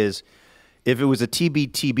now is if it was a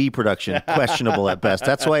TBTB production, questionable at best.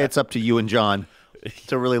 That's why it's up to you and John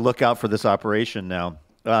to really look out for this operation now.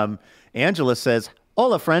 Angela says,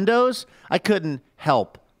 hola, friendos. I couldn't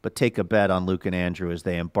help but take a bet on Luke and Andrew as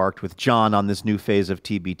they embarked with John on this new phase of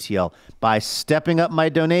TBTL by stepping up my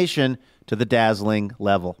donation to the dazzling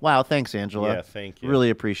level. Wow, thanks, Angela. Yeah, thank you. Really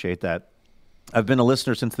appreciate that. I've been a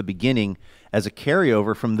listener since the beginning as a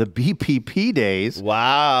carryover from the BPP days.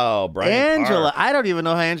 Wow, Bryant Angela, Park. I don't even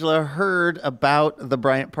know how Angela heard about the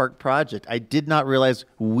Bryant Park project. I did not realize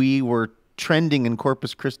we were trending in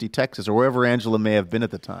Corpus Christi, Texas, or wherever Angela may have been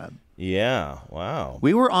at the time. Yeah, wow.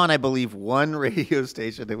 We were on, I believe, one radio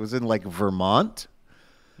station that was in Vermont.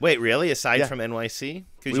 Wait, really? Aside from NYC?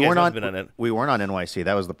 We weren't on NYC.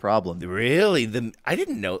 That was the problem. Really? I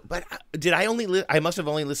didn't know. But did I only? I must have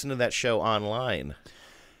only listened to that show online.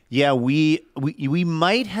 Yeah, we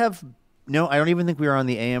might have. No, I don't even think we were on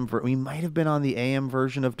the AM. We might have been on the AM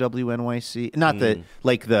version of WNYC. Not they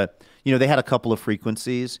had a couple of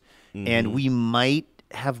frequencies, and we might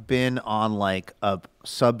have been on a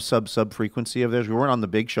sub frequency of theirs. We weren't on the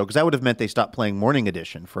big show because that would have meant they stopped playing Morning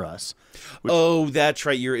Edition for us. Oh, that's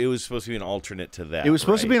right. It was supposed to be an alternate to that. It was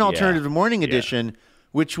supposed to be an alternative to Morning Edition,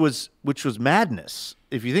 which was madness.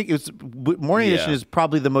 If you think it was Morning Edition is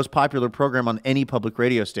probably the most popular program on any public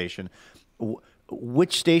radio station.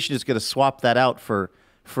 Which station is going to swap that out for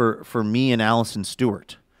me and Allison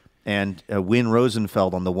Stewart and Win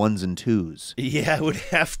Rosenfeld on the ones and twos? Yeah, it would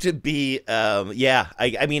have to be.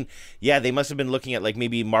 I mean, they must have been looking at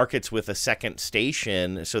maybe markets with a second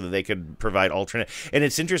station so that they could provide alternate. And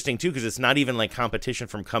it's interesting too because it's not even competition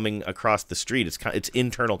from coming across the street. It's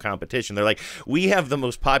internal competition. They're like, we have the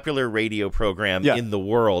most popular radio program in the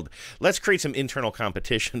world. Let's create some internal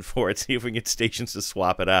competition for it. See if we can get stations to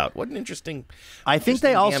swap it out. What an interesting. I think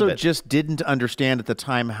they also just didn't understand at the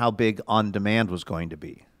time how big on demand was going to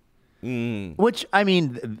be. Which, I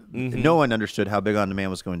mean, no one understood how big on demand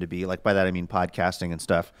was going to be. By that, I mean podcasting and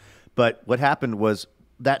stuff. But what happened was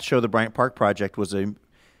that show, the Bryant Park Project, was a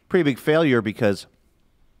pretty big failure because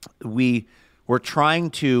we were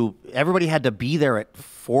everybody had to be there at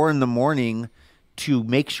 4 a.m. to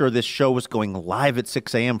make sure this show was going live at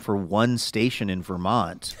 6 a.m. for one station in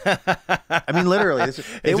Vermont. I mean, literally.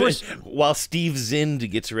 While Steve Zind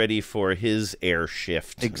gets ready for his air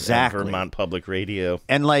shift on Vermont Public Radio.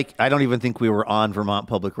 And, I don't even think we were on Vermont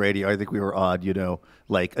Public Radio. I think we were on,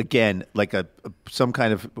 some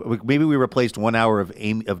kind of, maybe we replaced 1 hour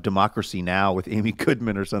of Democracy Now! With Amy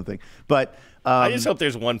Goodman or something. But I just hope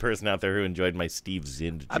there's one person out there who enjoyed my Steve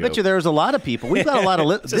Zind joke. I bet you there's a lot of people. We've got a lot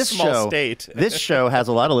of it's a small state. This show has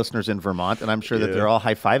a lot of listeners in Vermont, and I'm sure that they're all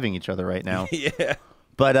high-fiving each other right now. Yeah.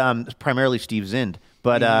 But primarily Steve Zind.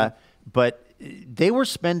 But they were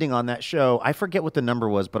spending on that show, I forget what the number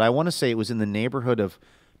was, but I want to say it was in the neighborhood of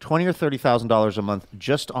 $20,000 or $30,000 a month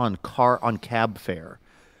just on cab fare.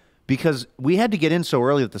 Because we had to get in so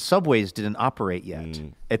early that the subways didn't operate yet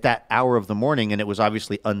at that hour of the morning, and it was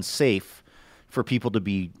obviously unsafe for people to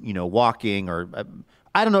be, walking or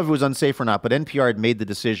I don't know if it was unsafe or not, but NPR had made the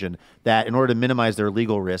decision that in order to minimize their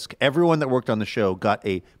legal risk, everyone that worked on the show got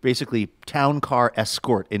a basically town car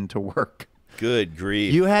escort into work. Good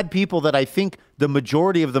grief. You had people that I think the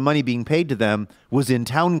majority of the money being paid to them was in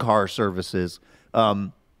town car services.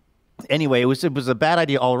 Anyway, it was a bad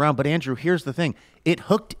idea all around. But Andrew, here's the thing: it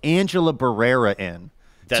hooked Angela Barrera in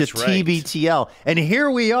to TBTL, and here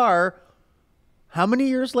we are. How many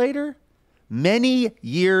years later? Many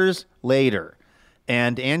years later.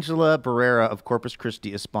 And Angela Barrera of Corpus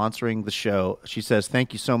Christi is sponsoring the show. She says,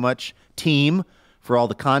 "Thank you so much, team, for all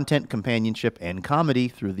the content, companionship, and comedy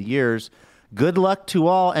through the years. Good luck to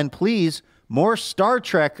all, and please, more Star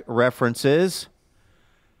Trek references."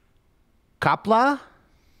 Kapla?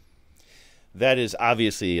 That is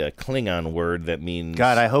obviously a Klingon word that means...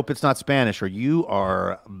 God, I hope it's not Spanish, or you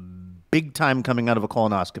are big time coming out of a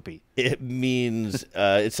colonoscopy. It means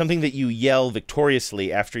it's something that you yell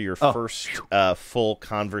victoriously after your first full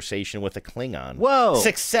conversation with a Klingon. Whoa!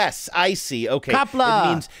 Success. I see. Okay.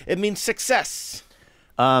 Kapla! It means success.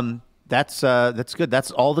 That's good.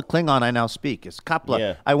 That's all the Klingon I now speak is Kapla.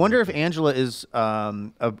 Yeah. I wonder if Angela is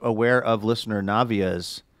aware of listener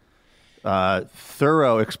Navia's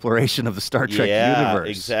thorough exploration of the Star Trek universe.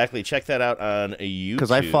 Exactly. Check that out on YouTube.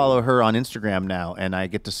 Because I follow her on Instagram now, and I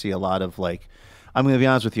get to see a lot of, like, I'm going to be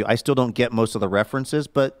honest with you, I still don't get most of the references,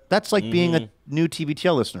 but that's like being a new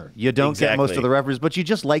TBTL listener. You don't get most of the references, but you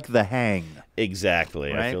just like the hang.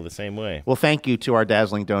 Exactly. Right? I feel the same way. Well, thank you to our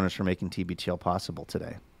dazzling donors for making TBTL possible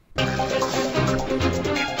today.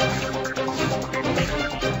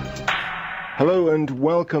 Hello and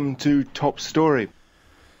welcome to Top Story.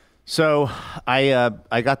 So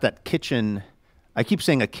I got that kitchen. I keep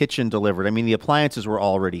saying a kitchen delivered. I mean, the appliances were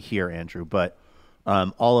already here, Andrew, but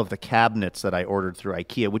all of the cabinets that I ordered through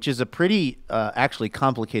IKEA, which is a pretty actually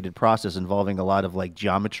complicated process involving a lot of like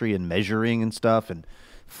geometry and measuring and stuff and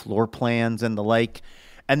floor plans and the like.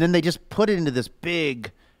 And then they just put it into this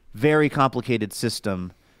big, very complicated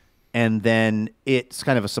system. And then it's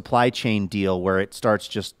kind of a supply chain deal where it starts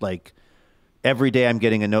just like every day I'm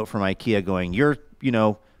getting a note from IKEA going,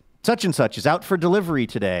 such and such is out for delivery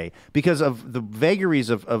today. Because of the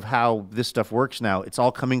vagaries of how this stuff works now, it's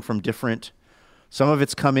all coming from some of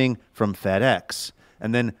it's coming from FedEx.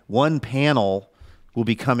 And then one panel will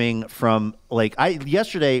be coming from,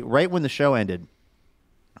 yesterday, right when the show ended,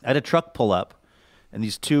 I had a truck pull up, and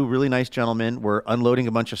these two really nice gentlemen were unloading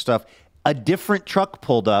a bunch of stuff. A different truck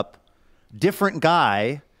pulled up, different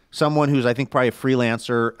guy, someone who's, I think, probably a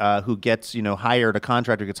freelancer who gets, hired, a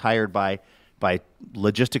contractor gets hired by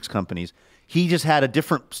logistics companies. He just had a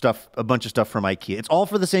bunch of stuff from IKEA. It's all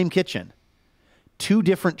for the same kitchen. Two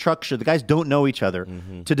different trucks. The guys don't know each other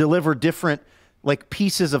to deliver different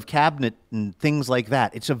pieces of cabinet and things like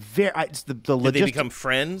that. It's the Did they become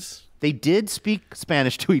friends? They did speak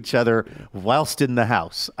Spanish to each other whilst in the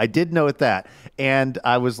house. I did note that. And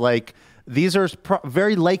I was like, these are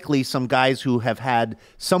very likely some guys who have had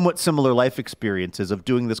somewhat similar life experiences of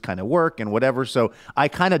doing this kind of work and whatever. So I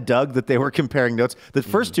kind of dug that they were comparing notes. The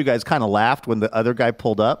first two guys kind of laughed when the other guy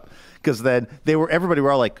pulled up because then everybody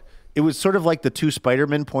were all like, it was sort of like the two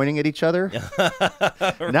Spider-Men pointing at each other.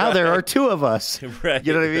 Right. Now there are two of us. Right,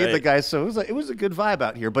 you know what I mean? right. The guys. So it was a good vibe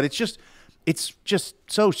out here, but it's just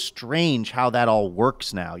so strange how that all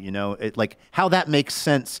works now. How that makes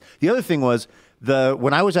sense. The other thing was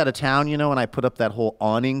when I was out of town, and I put up that whole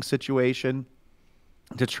awning situation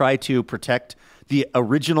to try to protect the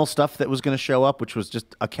original stuff that was going to show up, which was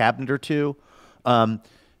just a cabinet or two.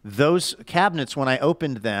 Those cabinets, when I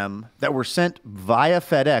opened them, that were sent via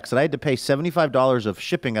FedEx, that I had to pay $75 of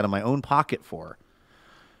shipping out of my own pocket for,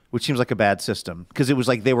 which seems like a bad system because it was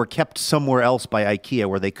like they were kept somewhere else by IKEA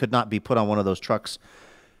where they could not be put on one of those trucks.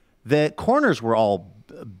 The corners were all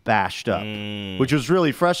bashed up, which was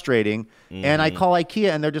really frustrating. And I call IKEA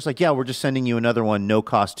and they're just like, yeah, we're just sending you another one, no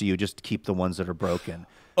cost to you, just keep the ones that are broken.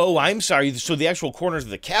 Oh, I'm sorry. So the actual corners of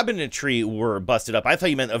the cabinetry were busted up. I thought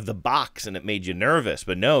you meant of the box, and it made you nervous.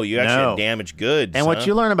 But no, you actually had damaged goods. And what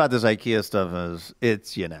you learn about this IKEA stuff is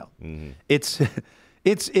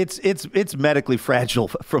it's medically fragile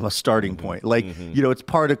from a starting point. It's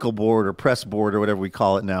particle board or press board or whatever we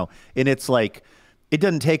call it now, and it's like it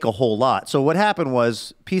doesn't take a whole lot. So what happened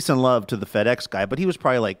was peace and love to the FedEx guy, but he was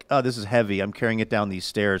probably like, "Oh, this is heavy. I'm carrying it down these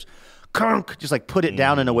stairs." Just put it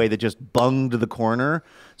down in a way that just bunged the corner.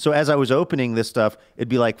 So as I was opening this stuff, it'd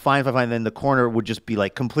be like fine, and then the corner would just be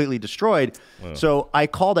completely destroyed. Wow. So I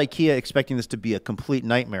called IKEA expecting this to be a complete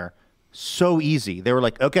nightmare. So easy. They were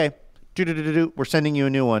like, okay, we're sending you a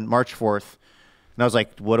new one, March 4th. And I was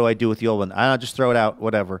like, what do I do with the old one? I'll just throw it out,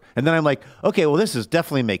 whatever. And then I'm like, okay, well, this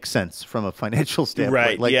definitely makes sense from a financial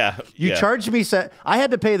standpoint. Right, You charged me, I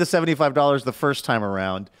had to pay the $75 the first time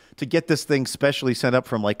around to get this thing specially sent up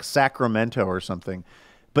from Sacramento or something.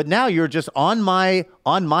 But now you're just on my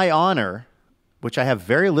honor, which I have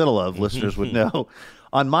very little of, listeners would know.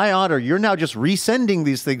 On my honor, you're now just resending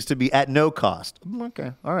these things to me at no cost.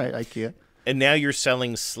 Okay, all right, IKEA. And now you're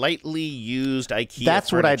selling slightly used IKEA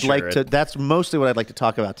That's what I'd like furniture to. That's mostly what I'd like to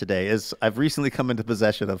talk about today. Is I've recently come into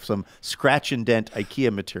possession of some scratch and dent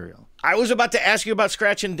IKEA material. I was about to ask you about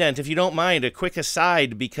scratch and dent, if you don't mind, a quick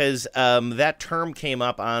aside, because that term came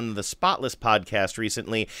up on the Spotless podcast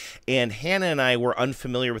recently, and Hannah and I were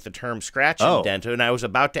unfamiliar with the term scratch and dent, and I was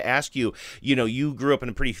about to ask you, you grew up in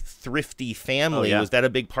a pretty thrifty family. Oh, yeah. Was that a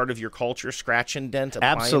big part of your culture, scratch and dent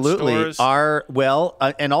appliance Absolutely.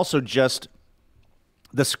 stores? And also just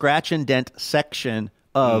the scratch and dent section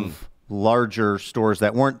of larger stores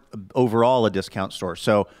that weren't overall a discount store.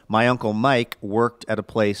 So my Uncle Mike worked at a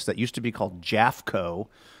place that used to be called Jaffco,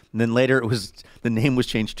 and then later the name was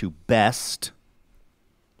changed to Best.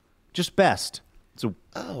 Just Best. It's an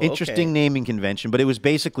interesting naming convention, but it was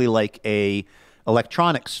basically like a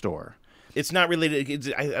electronics store. It's not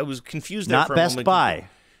related. I was confused there Not for a Best moment. Buy.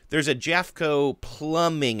 There's a Jaffco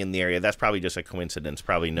Plumbing in the area. That's probably just a coincidence.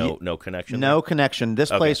 Probably no connection. No connection. This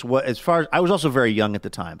place was, as far as I was also very young at the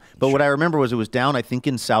time, but what I remember was it was down, I think,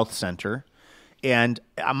 in South Center, and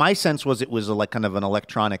my sense was it was like kind of an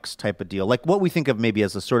electronics type of deal, like what we think of maybe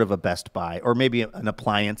as a sort of a Best Buy or maybe an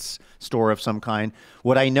appliance store of some kind.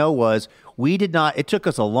 What I know was we did not. It took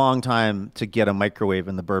us a long time to get a microwave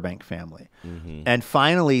in the Burbank family, and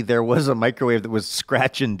finally there was a microwave that was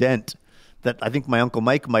scratch and dent. That I think my Uncle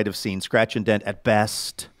Mike might have seen, scratch and dent at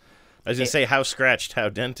best. I was going to say, how scratched, how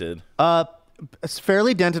dented? It's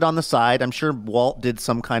fairly dented on the side. I'm sure Walt did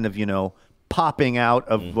some kind of, popping out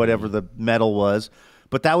of whatever the metal was.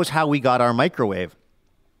 But that was how we got our microwave.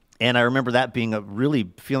 And I remember that being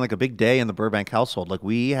feeling like a big day in the Burbank household. Like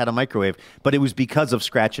we had a microwave, but it was because of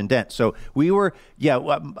scratch and dent. So we were,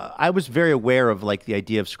 I was very aware of like the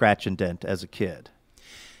idea of scratch and dent as a kid.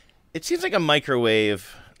 It seems like a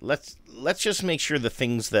microwave. Let's just make sure the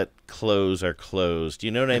things that close are closed. You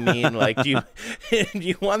know what I mean? Like, do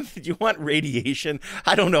you want radiation?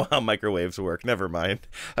 I don't know how microwaves work. Never mind.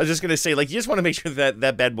 I was just gonna say, like, you just want to make sure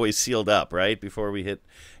that bad boy's sealed up, right, before we hit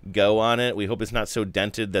go on it. We hope it's not so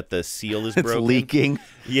dented that the seal is broken. It's leaking.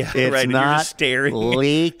 Yeah, it's right. Not You're just staring.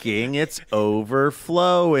 Leaking. It's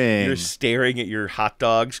overflowing. You're staring at your hot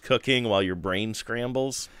dogs cooking while your brain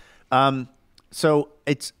scrambles. So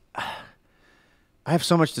it's. I have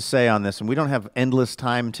so much to say on this, and we don't have endless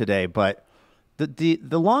time today, but the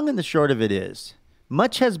long and the short of it is,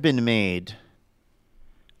 much has been made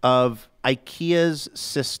of IKEA's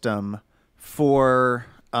system for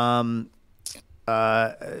what am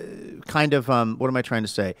I trying to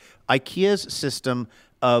say? IKEA's system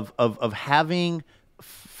of having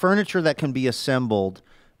furniture that can be assembled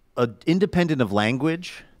independent of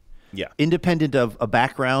language, independent of a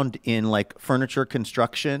background in like furniture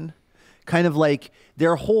construction. Kind of like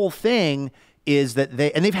their whole thing is that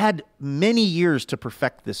they've had many years to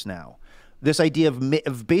perfect this now. This idea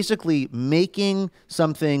of basically making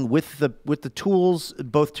something with the tools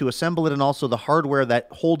both to assemble it and also the hardware that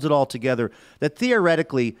holds it all together, that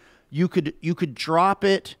theoretically you could drop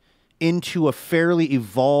it into a fairly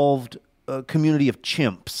evolved community of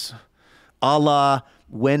chimps, a la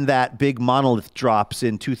when that big monolith drops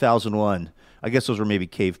in 2001. I guess those were maybe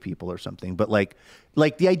cave people or something, but like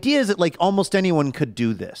the idea is that like almost anyone could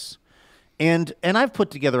do this. And I've put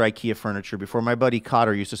together IKEA furniture before. My buddy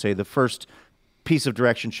Cotter used to say the first piece of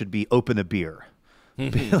direction should be open a beer.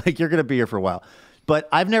 Like you're going to be here for a while. But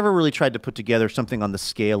I've never really tried to put together something on the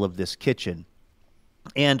scale of this kitchen.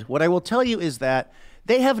 And what I will tell you is that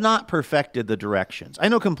they have not perfected the directions. I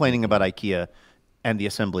know complaining about IKEA and the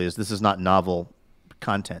assembly is this is not novel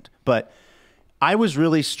content, but I was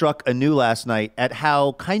really struck anew last night at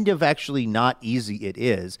how kind of actually not easy it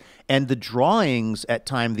is. And the drawings at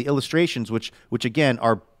time, the illustrations, which again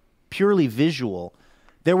are purely visual.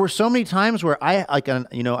 There were so many times where I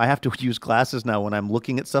have to use glasses now when I'm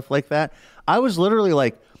looking at stuff like that. I was literally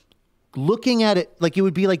like looking at it like it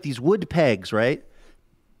would be like these wood pegs, right?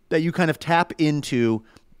 That you kind of tap into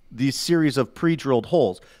these series of pre-drilled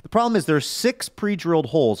holes. The problem is there's 6 pre-drilled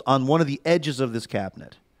holes on one of the edges of this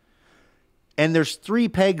cabinet. And there's 3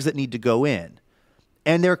 pegs that need to go in.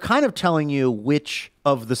 And they're kind of telling you which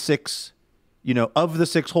of the 6, of the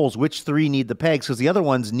 6 holes, which 3 need the pegs because the other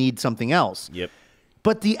ones need something else. Yep.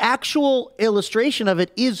 But the actual illustration of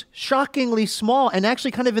it is shockingly small and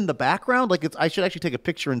actually kind of in the background. Like I should actually take a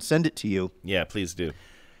picture and send it to you. Yeah, please do.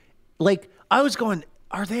 Like I was going,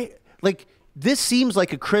 are they like this seems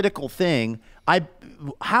like a critical thing.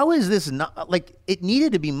 How is this not like it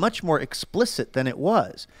needed to be much more explicit than it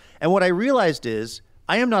was. And what I realized is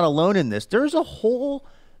I am not alone in this. There's a whole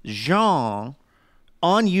genre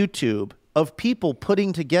on YouTube of people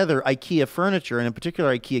putting together IKEA furniture, and in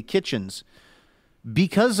particular IKEA kitchens,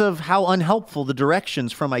 because of how unhelpful the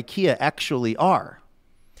directions from IKEA actually are.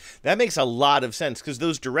 That makes a lot of sense, because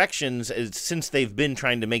those directions, since they've been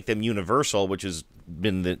trying to make them universal, which has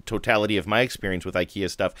been the totality of my experience with IKEA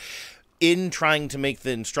stuff, in trying to make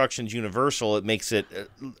the instructions universal, it makes it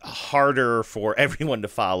harder for everyone to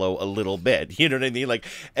follow a little bit. You know what I mean? Like,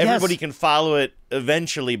 everybody can follow it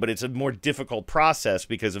eventually, but it's a more difficult process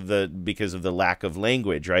because of the lack of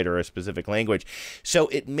language, right, or a specific language. So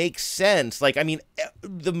it makes sense. Like, I mean,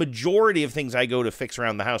 the majority of things I go to fix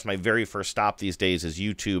around the house, my very first stop these days is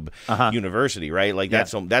YouTube University, right? Like,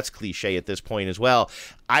 that's cliche at this point as well.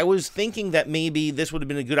 I was thinking that maybe this would have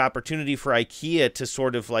been a good opportunity for IKEA to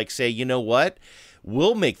sort of like say, you know what?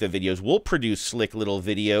 We'll make the videos. We'll produce slick little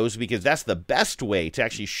videos because that's the best way to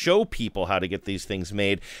actually show people how to get these things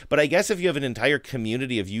made. But I guess if you have an entire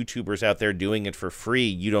community of YouTubers out there doing it for free,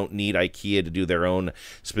 you don't need IKEA to do their own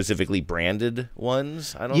specifically branded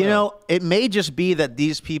ones. I don't know. You know, it may just be that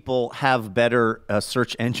these people have better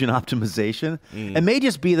search engine optimization. It may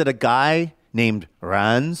just be that a guy named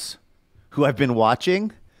Rans, who I've been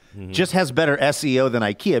watching, just has better SEO than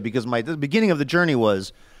IKEA, because the beginning of the journey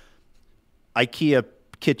was IKEA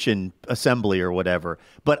kitchen assembly or whatever.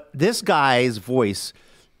 But this guy's voice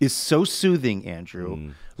is so soothing,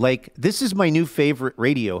 Andrew. Like, this is my new favorite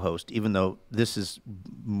radio host, even though this is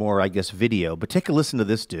more, I guess, video. But take a listen to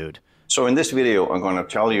this dude. So in this video, I'm going to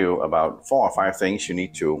tell you about 4 or 5 things you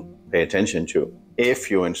need to pay attention to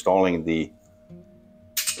if you're installing the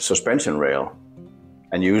suspension rail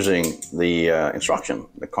and using the instruction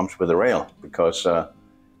that comes with the rail, because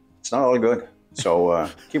it's not all good. So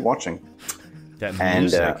keep watching.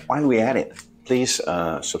 And while we're at it, please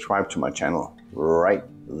subscribe to my channel right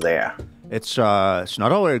there. It's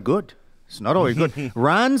not all very good. It's not all very good.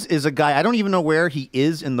 Rans is a guy, I don't even know where he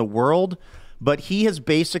is in the world, but he has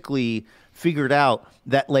basically figured out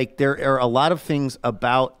that, like, there are a lot of things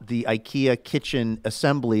about the IKEA kitchen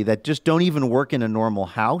assembly that just don't even work in a normal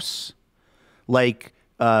house. Like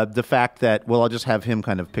the fact that, well, I'll just have him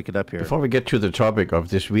kind of pick it up here. Before we get to the topic of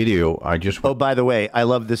this video, I just... Oh, by the way, I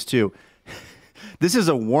love this too. This is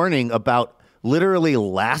a warning about literally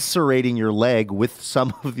lacerating your leg with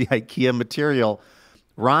some of the IKEA material.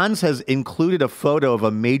 Rans has included a photo of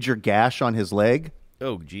a major gash on his leg.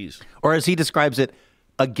 Oh, geez. Or as he describes it,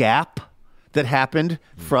 a gap that happened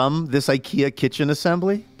from this IKEA kitchen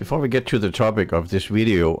assembly. Before we get to the topic of this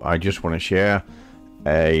video, I just want to share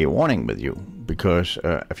a warning with you, because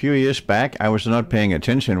a few years back I was not paying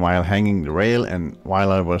attention while hanging the rail and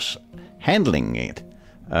while I was handling it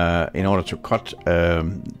in order to cut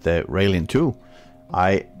the rail in two.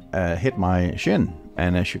 I hit my shin,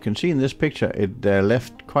 and as you can see in this picture, it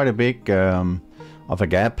left quite a big of a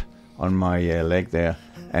gap on my leg there,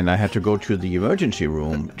 and I had to go to the emergency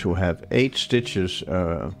room to have 8 stitches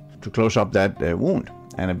to close up that wound,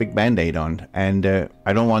 and a big band-aid on. And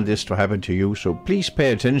I don't want this to happen to you, so please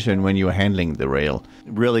pay attention when you're handling the rail.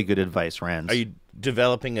 Really good advice, Rans. Are you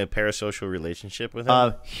developing a parasocial relationship with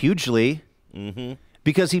him? Hugely.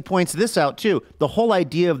 Because he points this out too. The whole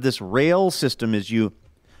idea of this rail system is you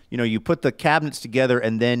put the cabinets together,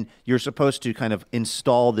 and then you're supposed to kind of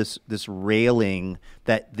install this railing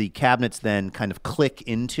that the cabinets then kind of click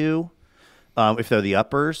into. If they're the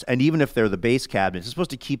uppers, and even if they're the base cabinets, it's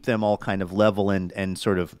supposed to keep them all kind of level and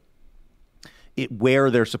sort of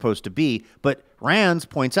where they're supposed to be. But Rans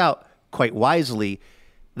points out, quite wisely,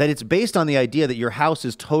 that it's based on the idea that your house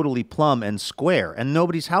is totally plumb and square, and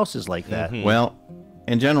nobody's house is like that. Well,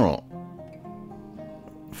 in general,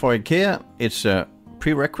 for IKEA, it's a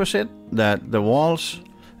prerequisite that the walls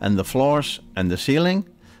and the floors and the ceiling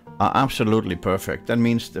are absolutely perfect. That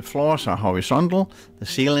means the floors are horizontal, the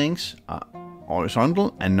ceilings are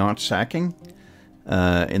horizontal and not sagging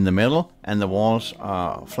in the middle, and the walls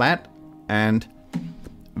are flat and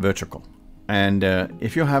vertical. And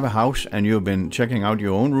if you have a house and you've been checking out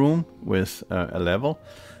your own room with a level,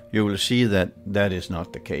 you will see that that is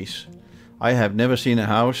not the case. I have never seen a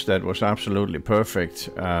house that was absolutely perfect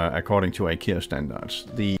according to IKEA standards.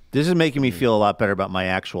 This is making me feel a lot better about my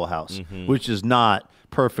actual house, which is not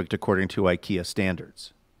perfect according to IKEA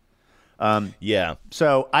standards. Yeah.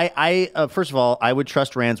 So I first of all, I would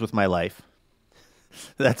trust Rans with my life.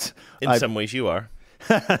 That's in some ways you are.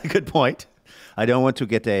 Good point. I don't want to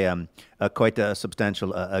get quite a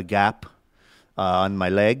substantial gap on my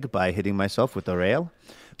leg by hitting myself with the rail.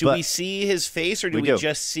 Do we see his face, or do we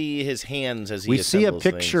just see his hands as he We see a assembles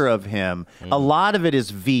picture things? of him. A lot of it is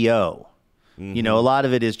VO. You know, a lot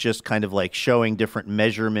of it is just kind of like showing different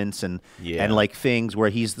measurements and like things where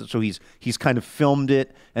he's kind of filmed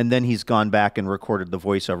it and then he's gone back and recorded the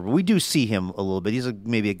voiceover. But we do see him a little bit. He's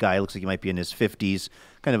maybe a guy who looks like he might be in his 50s,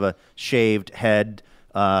 kind of a shaved head,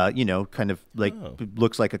 you know, kind of like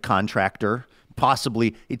looks like a contractor.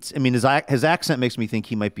 Possibly, his accent makes me think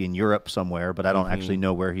he might be in Europe somewhere, but I don't actually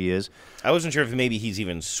know where he is. I wasn't sure if maybe he's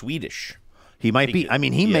even Swedish. He might be. I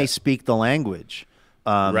mean, he may speak the language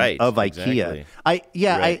of IKEA.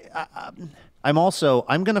 Exactly.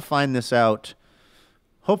 I'm going to find this out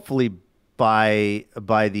hopefully by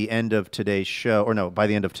the end of today's show, or no, by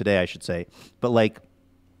the end of today, I should say. But like,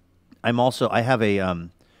 I have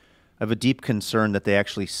a deep concern that they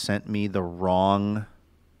actually sent me the wrong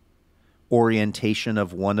orientation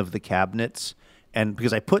of one of the cabinets, and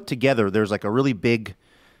because I put together, there's like a really big,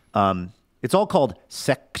 it's all called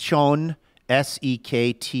section,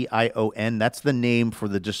 Sektion. That's the name for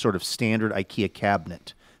the just sort of standard IKEA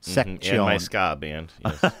cabinet. Section. And my ska band.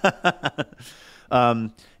 Yes.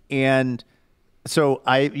 And so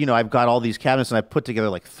I've got all these cabinets, and I put together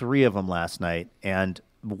like 3 of them last night, and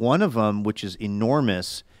one of them, which is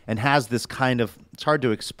enormous and has this kind of, it's hard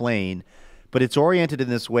to explain, but it's oriented in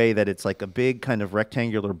this way that it's like a big kind of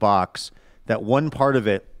rectangular box that one part of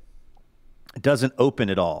it doesn't open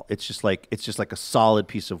at all. It's just like a solid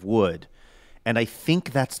piece of wood. And I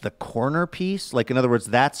think that's the corner piece. Like, in other words,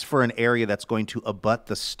 that's for an area that's going to abut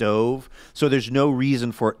the stove. So there's no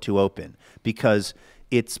reason for it to open because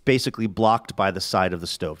it's basically blocked by the side of the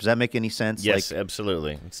stove. Does that make any sense? Yes,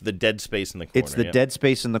 absolutely. It's the dead space in the corner. It's the dead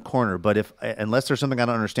space in the corner. But unless there's something I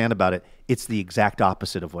don't understand about it, it's the exact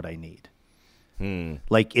opposite of what I need.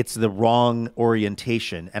 Like, it's the wrong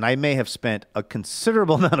orientation. And I may have spent a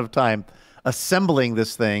considerable amount of time assembling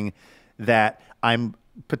this thing that I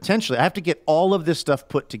have to get all of this stuff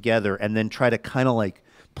put together and then try to kind of like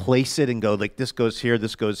place it and go like, this goes here,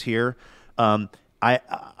 this goes here. I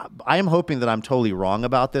am hoping that I'm totally wrong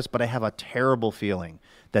about this, but I have a terrible feeling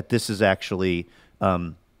that this is actually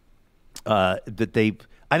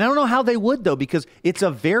I don't know how they would, though, because it's a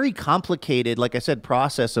very complicated, like I said,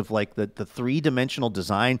 process of like the 3-dimensional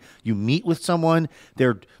design. You meet with someone,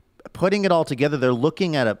 they're putting it all together, they're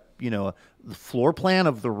looking at the floor plan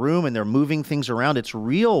of the room, and they're moving things around. It's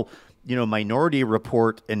real, Minority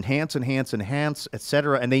Report, enhance, et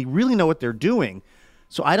cetera, and they really know what they're doing.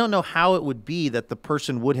 So I don't know how it would be that the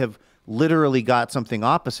person would have literally got something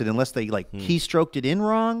opposite unless they keystroked it in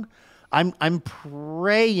wrong. I'm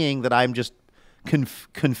praying that I'm just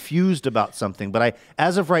confused about something, but I,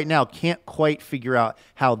 as of right now, can't quite figure out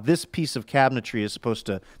how this piece of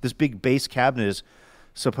cabinetry this big base cabinet is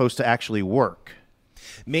supposed to actually work.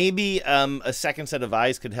 Maybe a second set of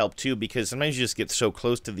eyes could help too, because sometimes you just get so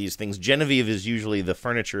close to these things. Genevieve is usually the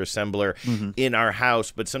furniture assembler in our house,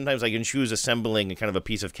 but sometimes like when she was assembling kind of a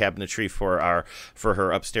piece of cabinetry for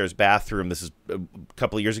her upstairs bathroom, this is a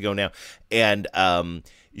couple of years ago now, and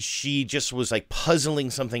she just was like puzzling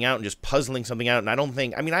something out. And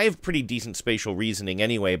I have pretty decent spatial reasoning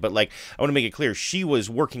anyway, but like, I want to make it clear, she was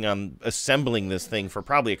working on assembling this thing for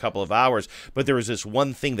probably a couple of hours, but there was this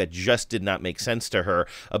one thing that just did not make sense to her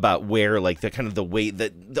about where like the kind of the way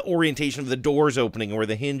that the orientation of the doors opening or where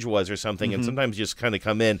the hinge was or something. And sometimes you just kind of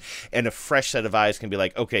come in and a fresh set of eyes can be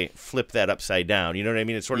like, okay, flip that upside down. You know what I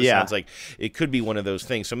mean? It sort of sounds like it could be one of those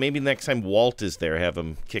things. So maybe next time Walt is there, have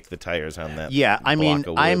him kick the tires on that. Yeah, I mean,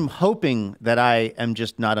 I'm hoping that I am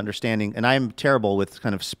just not understanding, and I'm terrible with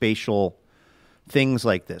kind of spatial things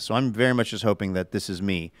like this. So I'm very much just hoping that this is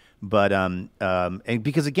me. But and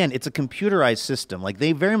because again, it's a computerized system. Like,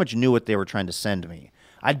 they very much knew what they were trying to send me.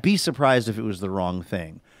 I'd be surprised if it was the wrong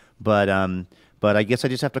thing. But I guess I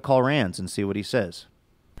just have to call Rands and see what he says.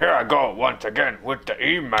 Here I go once again with the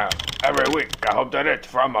email. Every week I hope that it's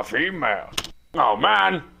from a female. Oh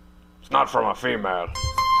man, it's not from a female.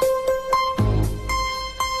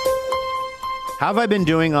 How have I been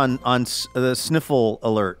doing on the sniffle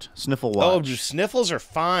alert, sniffle watch? Oh, sniffles are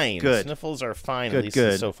fine. Good. Sniffles are fine. Good, at least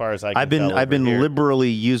good. So far as I can tell. I've been over here. liberally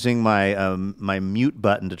using my my mute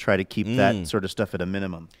button to try to keep that sort of stuff at a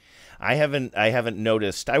minimum. I haven't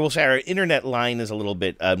noticed. I will say our internet line is a little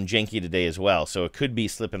bit janky today as well, so it could be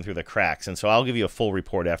slipping through the cracks. And so I'll give you a full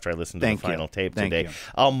report after I listen to the final tape today.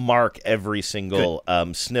 I'll mark every single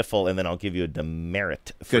sniffle, and then I'll give you a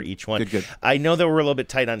demerit for each one. Good. I know that we're a little bit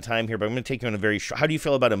tight on time here, but I'm going to take you on a very short. How do you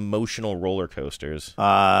feel about emotional roller coasters?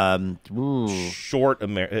 Short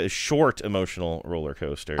emotional roller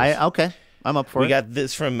coasters. Okay. I'm up for We it. got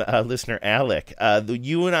this from listener Alec.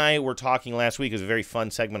 You and I were talking last week. It was a very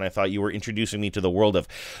fun segment. I thought you were introducing me to the world of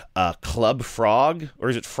Club Frog, or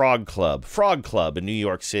is it Frog Club? Frog Club in New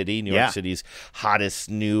York City. New York City's hottest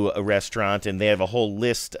new restaurant, and they have a whole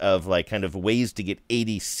list of like kind of ways to get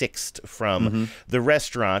 86th from the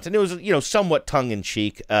restaurant. And it was, you know, somewhat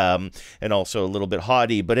tongue-in-cheek and also a little bit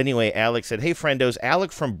haughty. But anyway, Alec said, "Hey, friendos,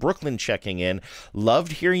 Alec from Brooklyn checking in.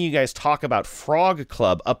 Loved hearing you guys talk about Frog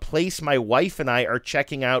Club, a place my wife and I are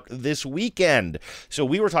checking out this weekend." So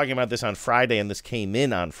we were talking about this on Friday, and this came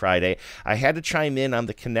in on Friday. I had to chime in on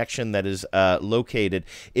the connection that is located.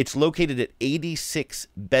 It's located at 86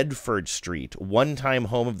 Bedford Street, one-time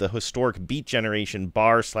home of the historic Beat Generation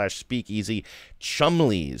bar/speakeasy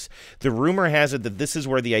Chumley's. The rumor has it that this is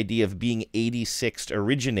where the idea of being 86th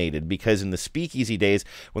originated, because in the speakeasy days,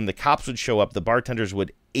 when the cops would show up, the bartenders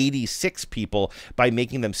would 86 people by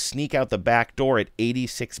making them sneak out the back door at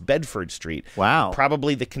 86 Bedford Street. Wow.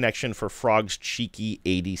 Probably the connection for Frog's cheeky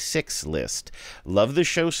 86 list. Love the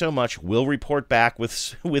show so much. We'll report back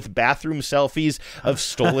with bathroom selfies of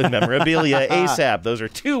stolen memorabilia ASAP. Those are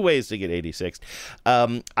two ways to get 86.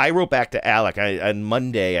 I wrote back to Alec on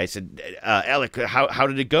Monday. I said, Alec, how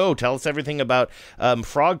did it go? Tell us everything about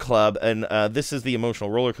Frog Club. And this is the emotional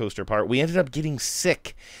roller coaster part. We ended up getting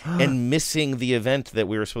sick and missing the event that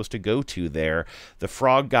we were supposed to go to there. The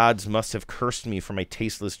frog gods must have cursed me for my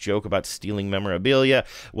tasteless joke about stealing memorabilia.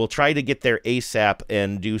 We'll try to get there ASAP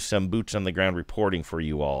and do some boots on the ground reporting for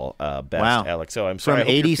you all. Best, Alex. So I'm sorry. From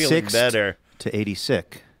I hope you're feeling 86 better. to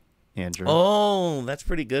 86, Andrew. Oh, that's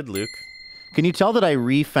pretty good, Luke. Can you tell that I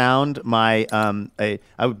refound my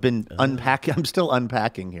I've been unpacking. I'm still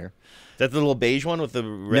unpacking here. That the little beige one with the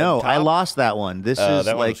red top? I lost that one. This is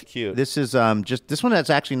that one like was cute. This is just this one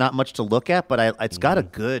that's actually not much to look at, but it's got a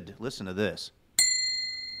good listen to this.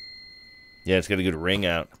 Yeah, it's got a good ring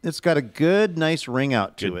out. It's got a good, nice ring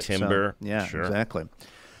out to Good it. timber. So, yeah, Sure. exactly.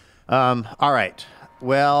 All right.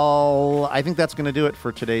 Well, I think that's going to do it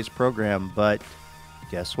for today's program. But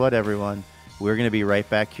guess what, everyone? We're going to be right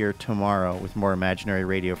back here tomorrow with more Imaginary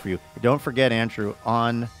Radio for you. Don't forget, Andrew,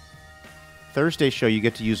 on Thursday's show, you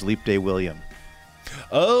get to use Leap Day William.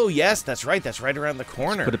 Oh, yes, that's right. That's right around the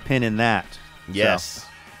corner. Let's put a pin in that. Yes.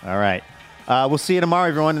 So, all right. We'll see you tomorrow,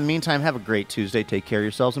 everyone. In the meantime, have a great Tuesday. Take care of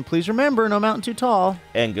yourselves. And please remember, no mountain too tall.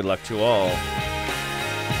 And good luck to all.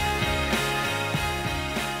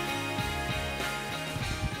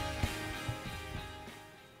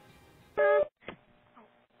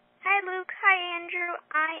 Hi, Luke. Hi, Andrew.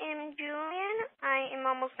 I am Julian. I am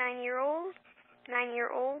almost 9 years old. 9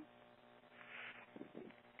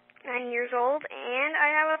 years old, and I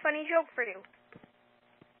have a funny joke for you.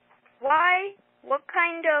 What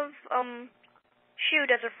kind of shoe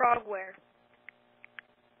does a frog wear?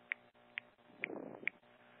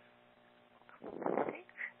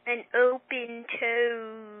 An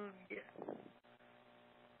open-toed.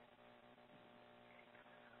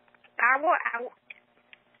 Power out.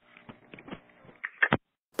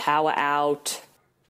 Power out.